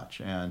so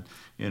much. And,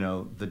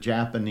 the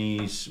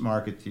Japanese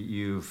market that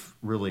you've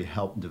really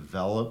helped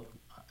develop,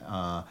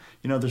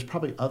 there's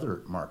probably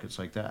other markets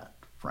like that,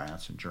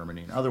 France and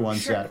Germany and other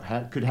ones Sure.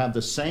 that could have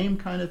the same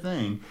kind of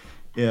thing.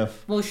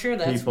 Well, sure,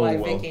 that's people why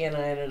will... Vicki and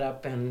I ended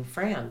up in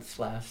France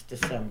last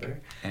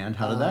December. And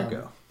how did that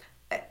go?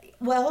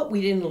 Well, we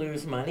didn't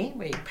lose money.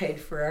 We paid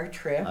for our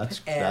trip.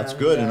 That's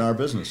good in our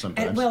business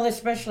sometimes. And, well,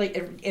 especially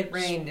it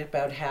rained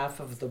about half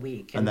of the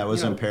week. And that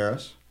was in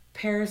Paris?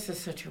 Paris is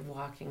such a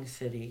walking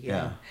city.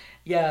 Yeah.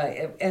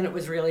 Yeah, and it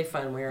was really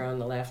fun. We were on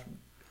the left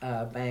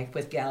bank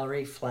with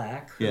Gallery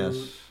Flack,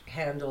 who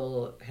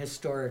handle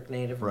historic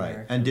Native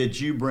American. And did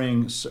you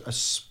bring a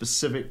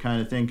specific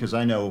kind of thing? Because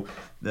I know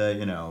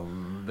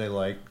they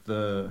like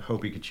the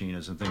Hopi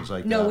Kachinas and things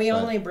like that. No, we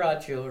only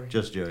brought jewelry.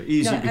 Just jewelry.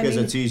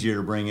 It's easier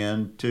to bring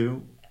in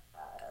too?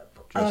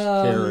 Just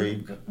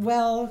carry?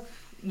 Well,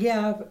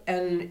 yeah,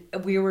 and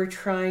we were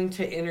trying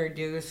to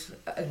introduce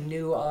a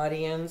new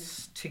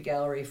audience to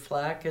Gallery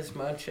Flack as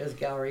much as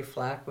Gallery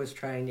Flack was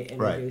trying to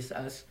introduce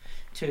us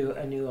to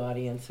a new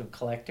audience of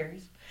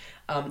collectors.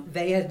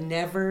 They had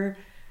never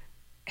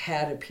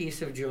had a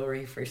piece of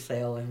jewelry for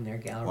sale in their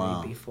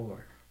gallery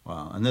before.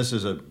 Wow. And this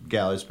is a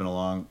gallery that's been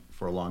along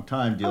for a long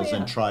time, deals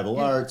in tribal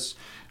arts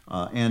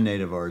and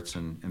native arts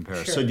in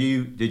Paris. Sure. So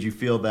did you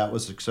feel that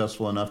was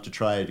successful enough to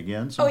try it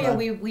again sometime? Oh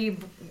yeah,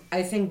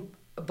 I think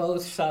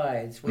both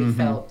sides, we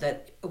felt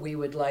that we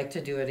would like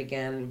to do it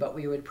again, but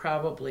we would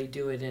probably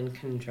do it in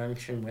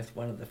conjunction with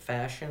one of the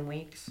fashion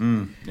weeks.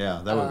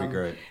 Yeah, that would be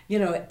great.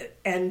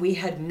 And we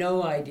had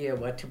no idea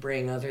what to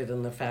bring other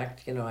than the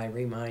fact, I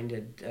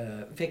reminded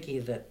Vicki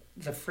that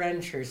the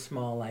French are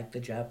small like the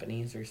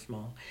Japanese are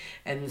small.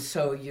 And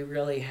so you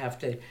really have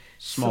to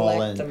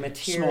select the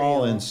material.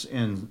 Small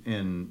in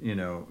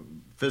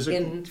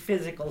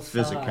physical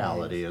size.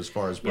 Physicality as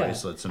far as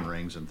bracelets and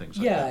rings and things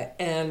like that.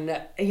 Yeah,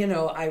 and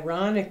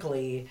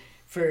ironically,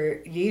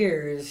 for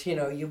years,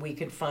 we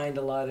could find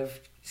a lot of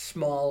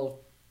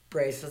small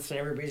bracelets and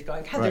everybody's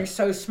going, God, they're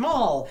so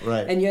small.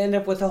 Right. And you end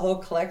up with a whole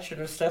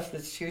collection of stuff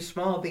that's too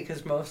small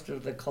because most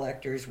of the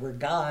collectors were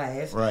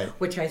guys,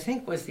 which I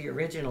think was the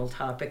original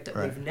topic that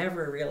we've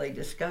never really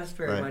discussed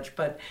very much.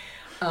 But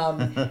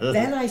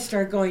then I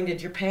start going to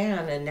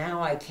Japan and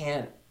now I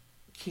can't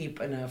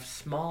keep enough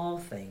small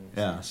things.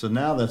 Yeah, so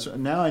now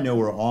I know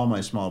where all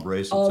my small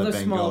bracelets have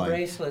been going. All the small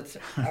bracelets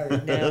are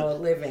now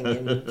living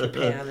in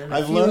Japan. And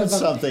I've learned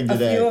something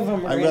today. A few of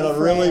them are I'm going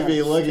to really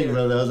be looking too.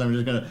 for those. I'm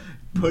just going to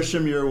push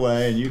them your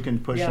way, and you can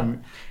push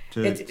them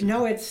to...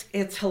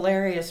 It's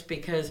hilarious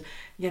because,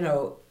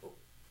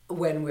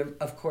 when we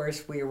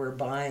were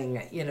buying,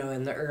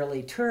 in the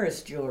early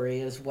tourist jewelry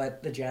is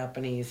what the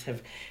Japanese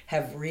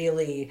have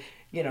really,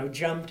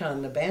 jumped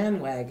on the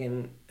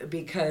bandwagon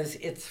because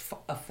it's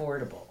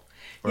affordable.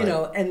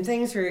 And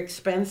things are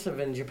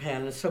expensive in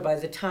Japan. So by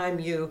the time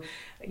you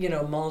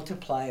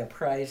multiply a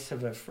price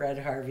of a Fred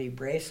Harvey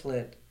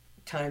bracelet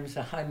times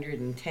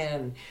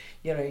 110,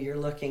 you're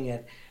looking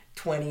at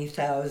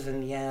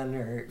 20,000 yen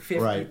or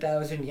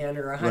 50,000 yen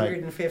or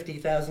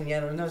 150,000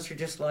 yen, and those are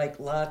just like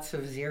lots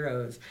of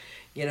zeros,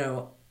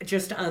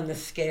 just on the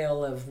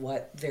scale of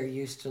what they're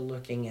used to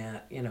looking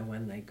at,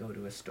 when they go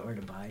to a store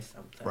to buy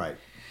something. Right.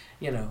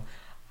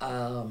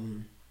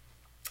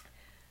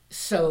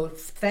 So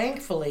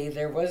thankfully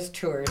there was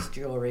tourist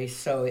jewelry,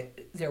 so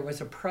there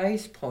was a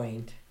price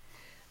point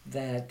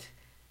that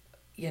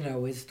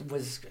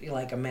was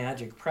like a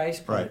magic price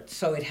point. Right.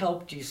 So it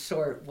helped you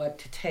sort what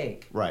to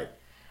take. Right.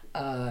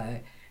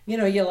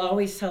 You'll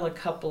always sell a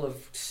couple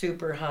of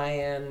super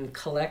high-end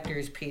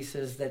collector's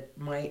pieces that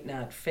might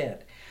not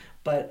fit.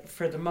 But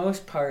for the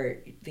most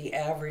part, the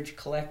average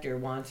collector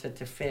wants it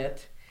to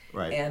fit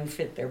and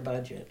fit their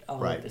budget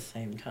all at the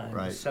same time.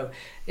 Right. So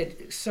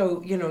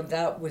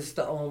that was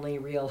the only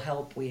real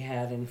help we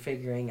had in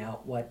figuring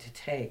out what to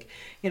take.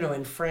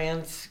 In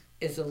France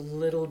is a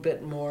little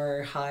bit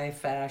more high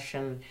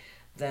fashion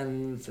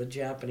than the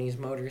Japanese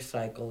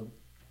motorcycle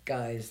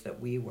guys that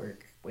we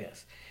work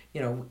with.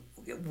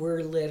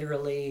 We're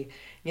literally,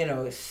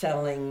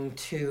 selling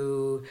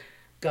to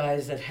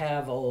guys that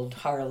have old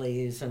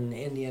Harleys and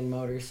Indian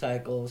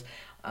motorcycles.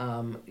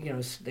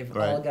 They've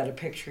all got a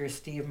picture of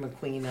Steve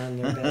McQueen on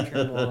their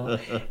bedroom wall.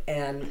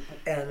 And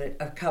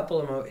a couple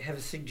of them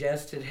have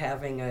suggested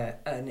having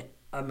an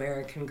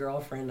American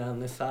girlfriend on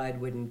the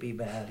side wouldn't be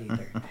bad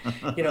either.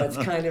 It's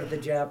kind of the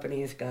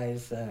Japanese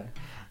guy's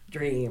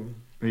dream.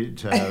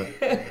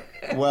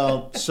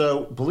 Well,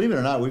 so believe it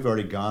or not, we've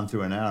already gone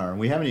through an hour, and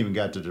we haven't even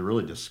got to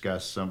really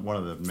discuss one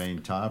of the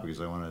main topics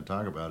I wanted to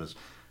talk about is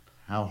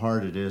how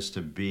hard it is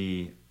to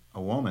be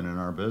a woman in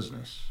our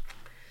business.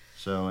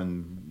 So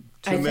in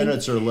 2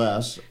 minutes or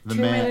less,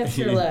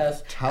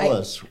 tell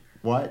us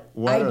What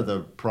are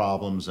the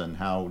problems and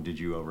how did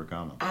you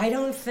overcome them? I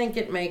don't think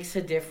it makes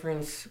a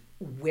difference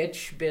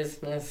which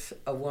business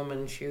a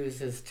woman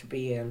chooses to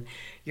be in.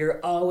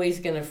 You're always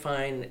going to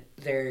find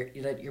that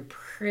you're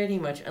pretty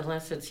much,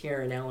 unless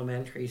you're an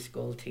elementary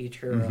school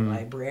teacher or a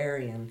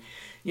librarian,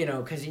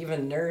 because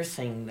even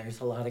nursing, there's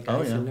a lot of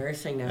guys in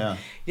nursing now.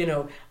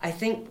 Yeah. I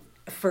think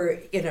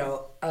for,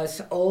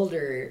 us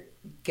older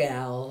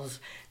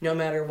gals, no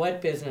matter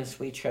what business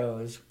we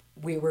chose,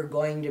 we were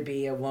going to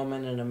be a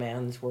woman in a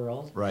man's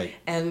world. Right.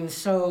 And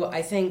so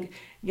I think,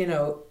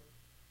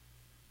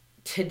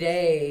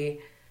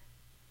 today,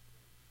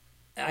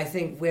 I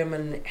think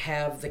women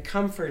have the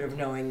comfort of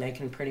knowing they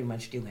can pretty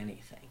much do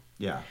anything.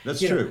 Yeah, that's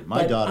true.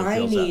 My daughter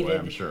feels that way,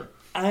 I'm sure.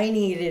 I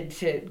needed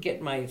to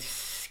get my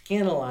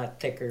skin a lot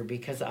thicker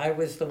because I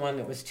was the one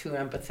that was too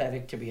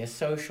empathetic to be a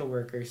social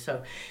worker.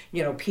 So,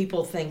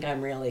 people think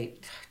I'm really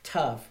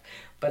tough,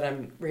 but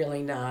I'm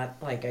really not.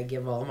 Like, I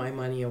give all my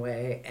money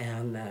away,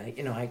 and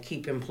I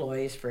keep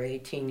employees for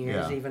 18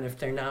 years, even if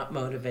they're not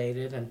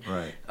motivated, and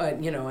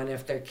and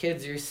if their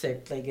kids are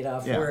sick, they get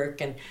off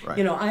work, and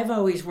I've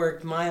always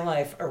worked my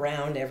life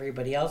around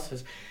everybody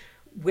else's,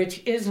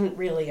 which isn't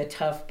really a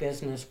tough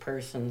business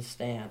person's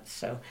stance.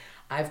 So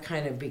I've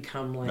kind of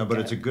become like... No, but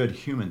it's a good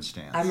human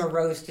stance. I'm a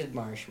roasted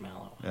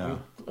marshmallow. Yeah.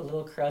 I'm a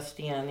little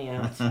crusty on the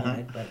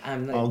outside, but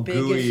I'm the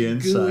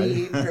biggest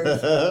gooey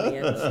person on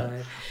the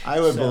inside. I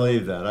would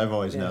believe that. I've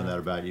always known that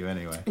about you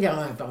anyway. Yeah,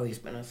 I've always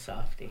been a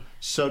softie.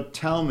 So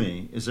tell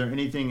me, is there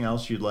anything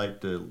else you'd like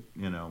to,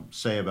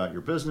 say about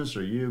your business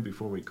or you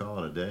before we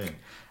call it a day?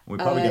 We're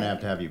probably going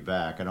to have you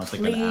back. I don't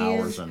think an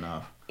hour's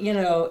enough.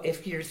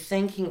 If you're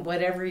thinking,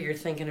 whatever you're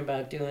thinking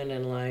about doing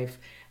in life,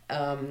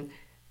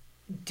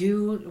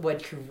 do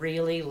what you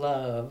really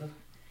love,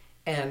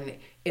 and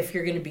if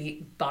you're going to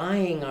be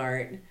buying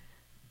art,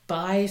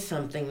 buy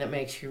something that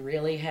makes you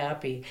really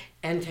happy,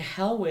 and to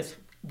hell with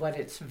what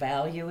its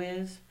value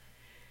is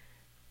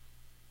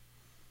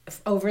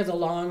over the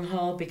long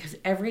haul, because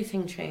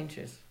everything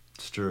changes.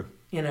 It's true.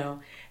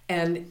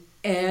 And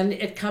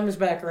it comes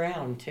back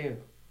around too.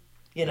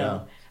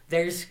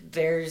 There's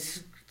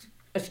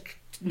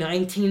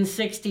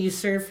 1960s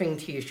surfing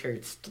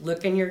T-shirts.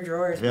 Look in your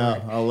drawers. Yeah,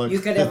 Mark. I'll look. You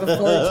could have a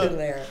fortune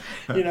there,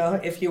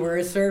 if you were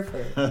a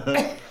surfer.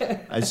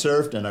 I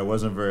surfed and I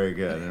wasn't very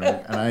good, and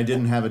I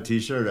didn't have a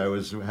T-shirt. I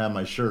had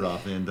my shirt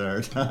off the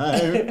entire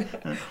time.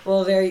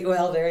 Well, there you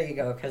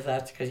go,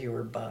 because you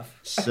were buff.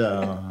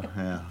 So,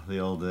 the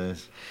old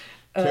days.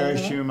 Terry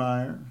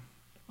Schumeyer,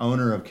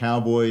 owner of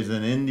Cowboys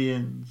and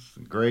Indians,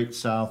 Great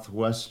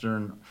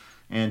Southwestern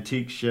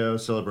Antique Show,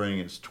 celebrating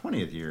its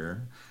 20th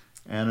year,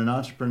 and an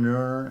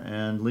entrepreneur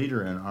and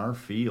leader in our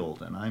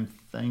field. And I'm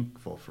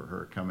thankful for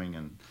her coming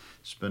and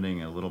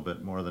spending a little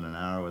bit more than an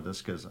hour with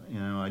us, because,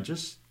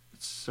 it's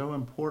so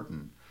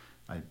important,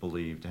 I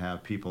believe, to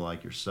have people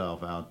like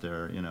yourself out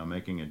there,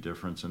 making a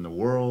difference in the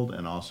world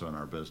and also in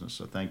our business.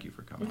 So thank you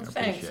for coming. Well, I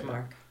appreciate thanks, it.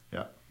 Mark.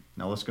 Yeah.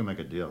 Now let's go make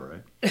a deal,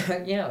 right?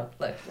 Yeah,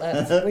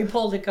 let's. We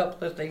pulled a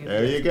couple of things.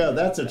 There you go.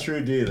 That's a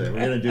true dealer. We're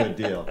going to do a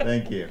deal.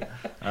 Thank you.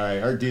 All right,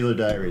 Art Dealer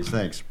Diaries.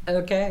 Thanks.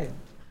 Okay.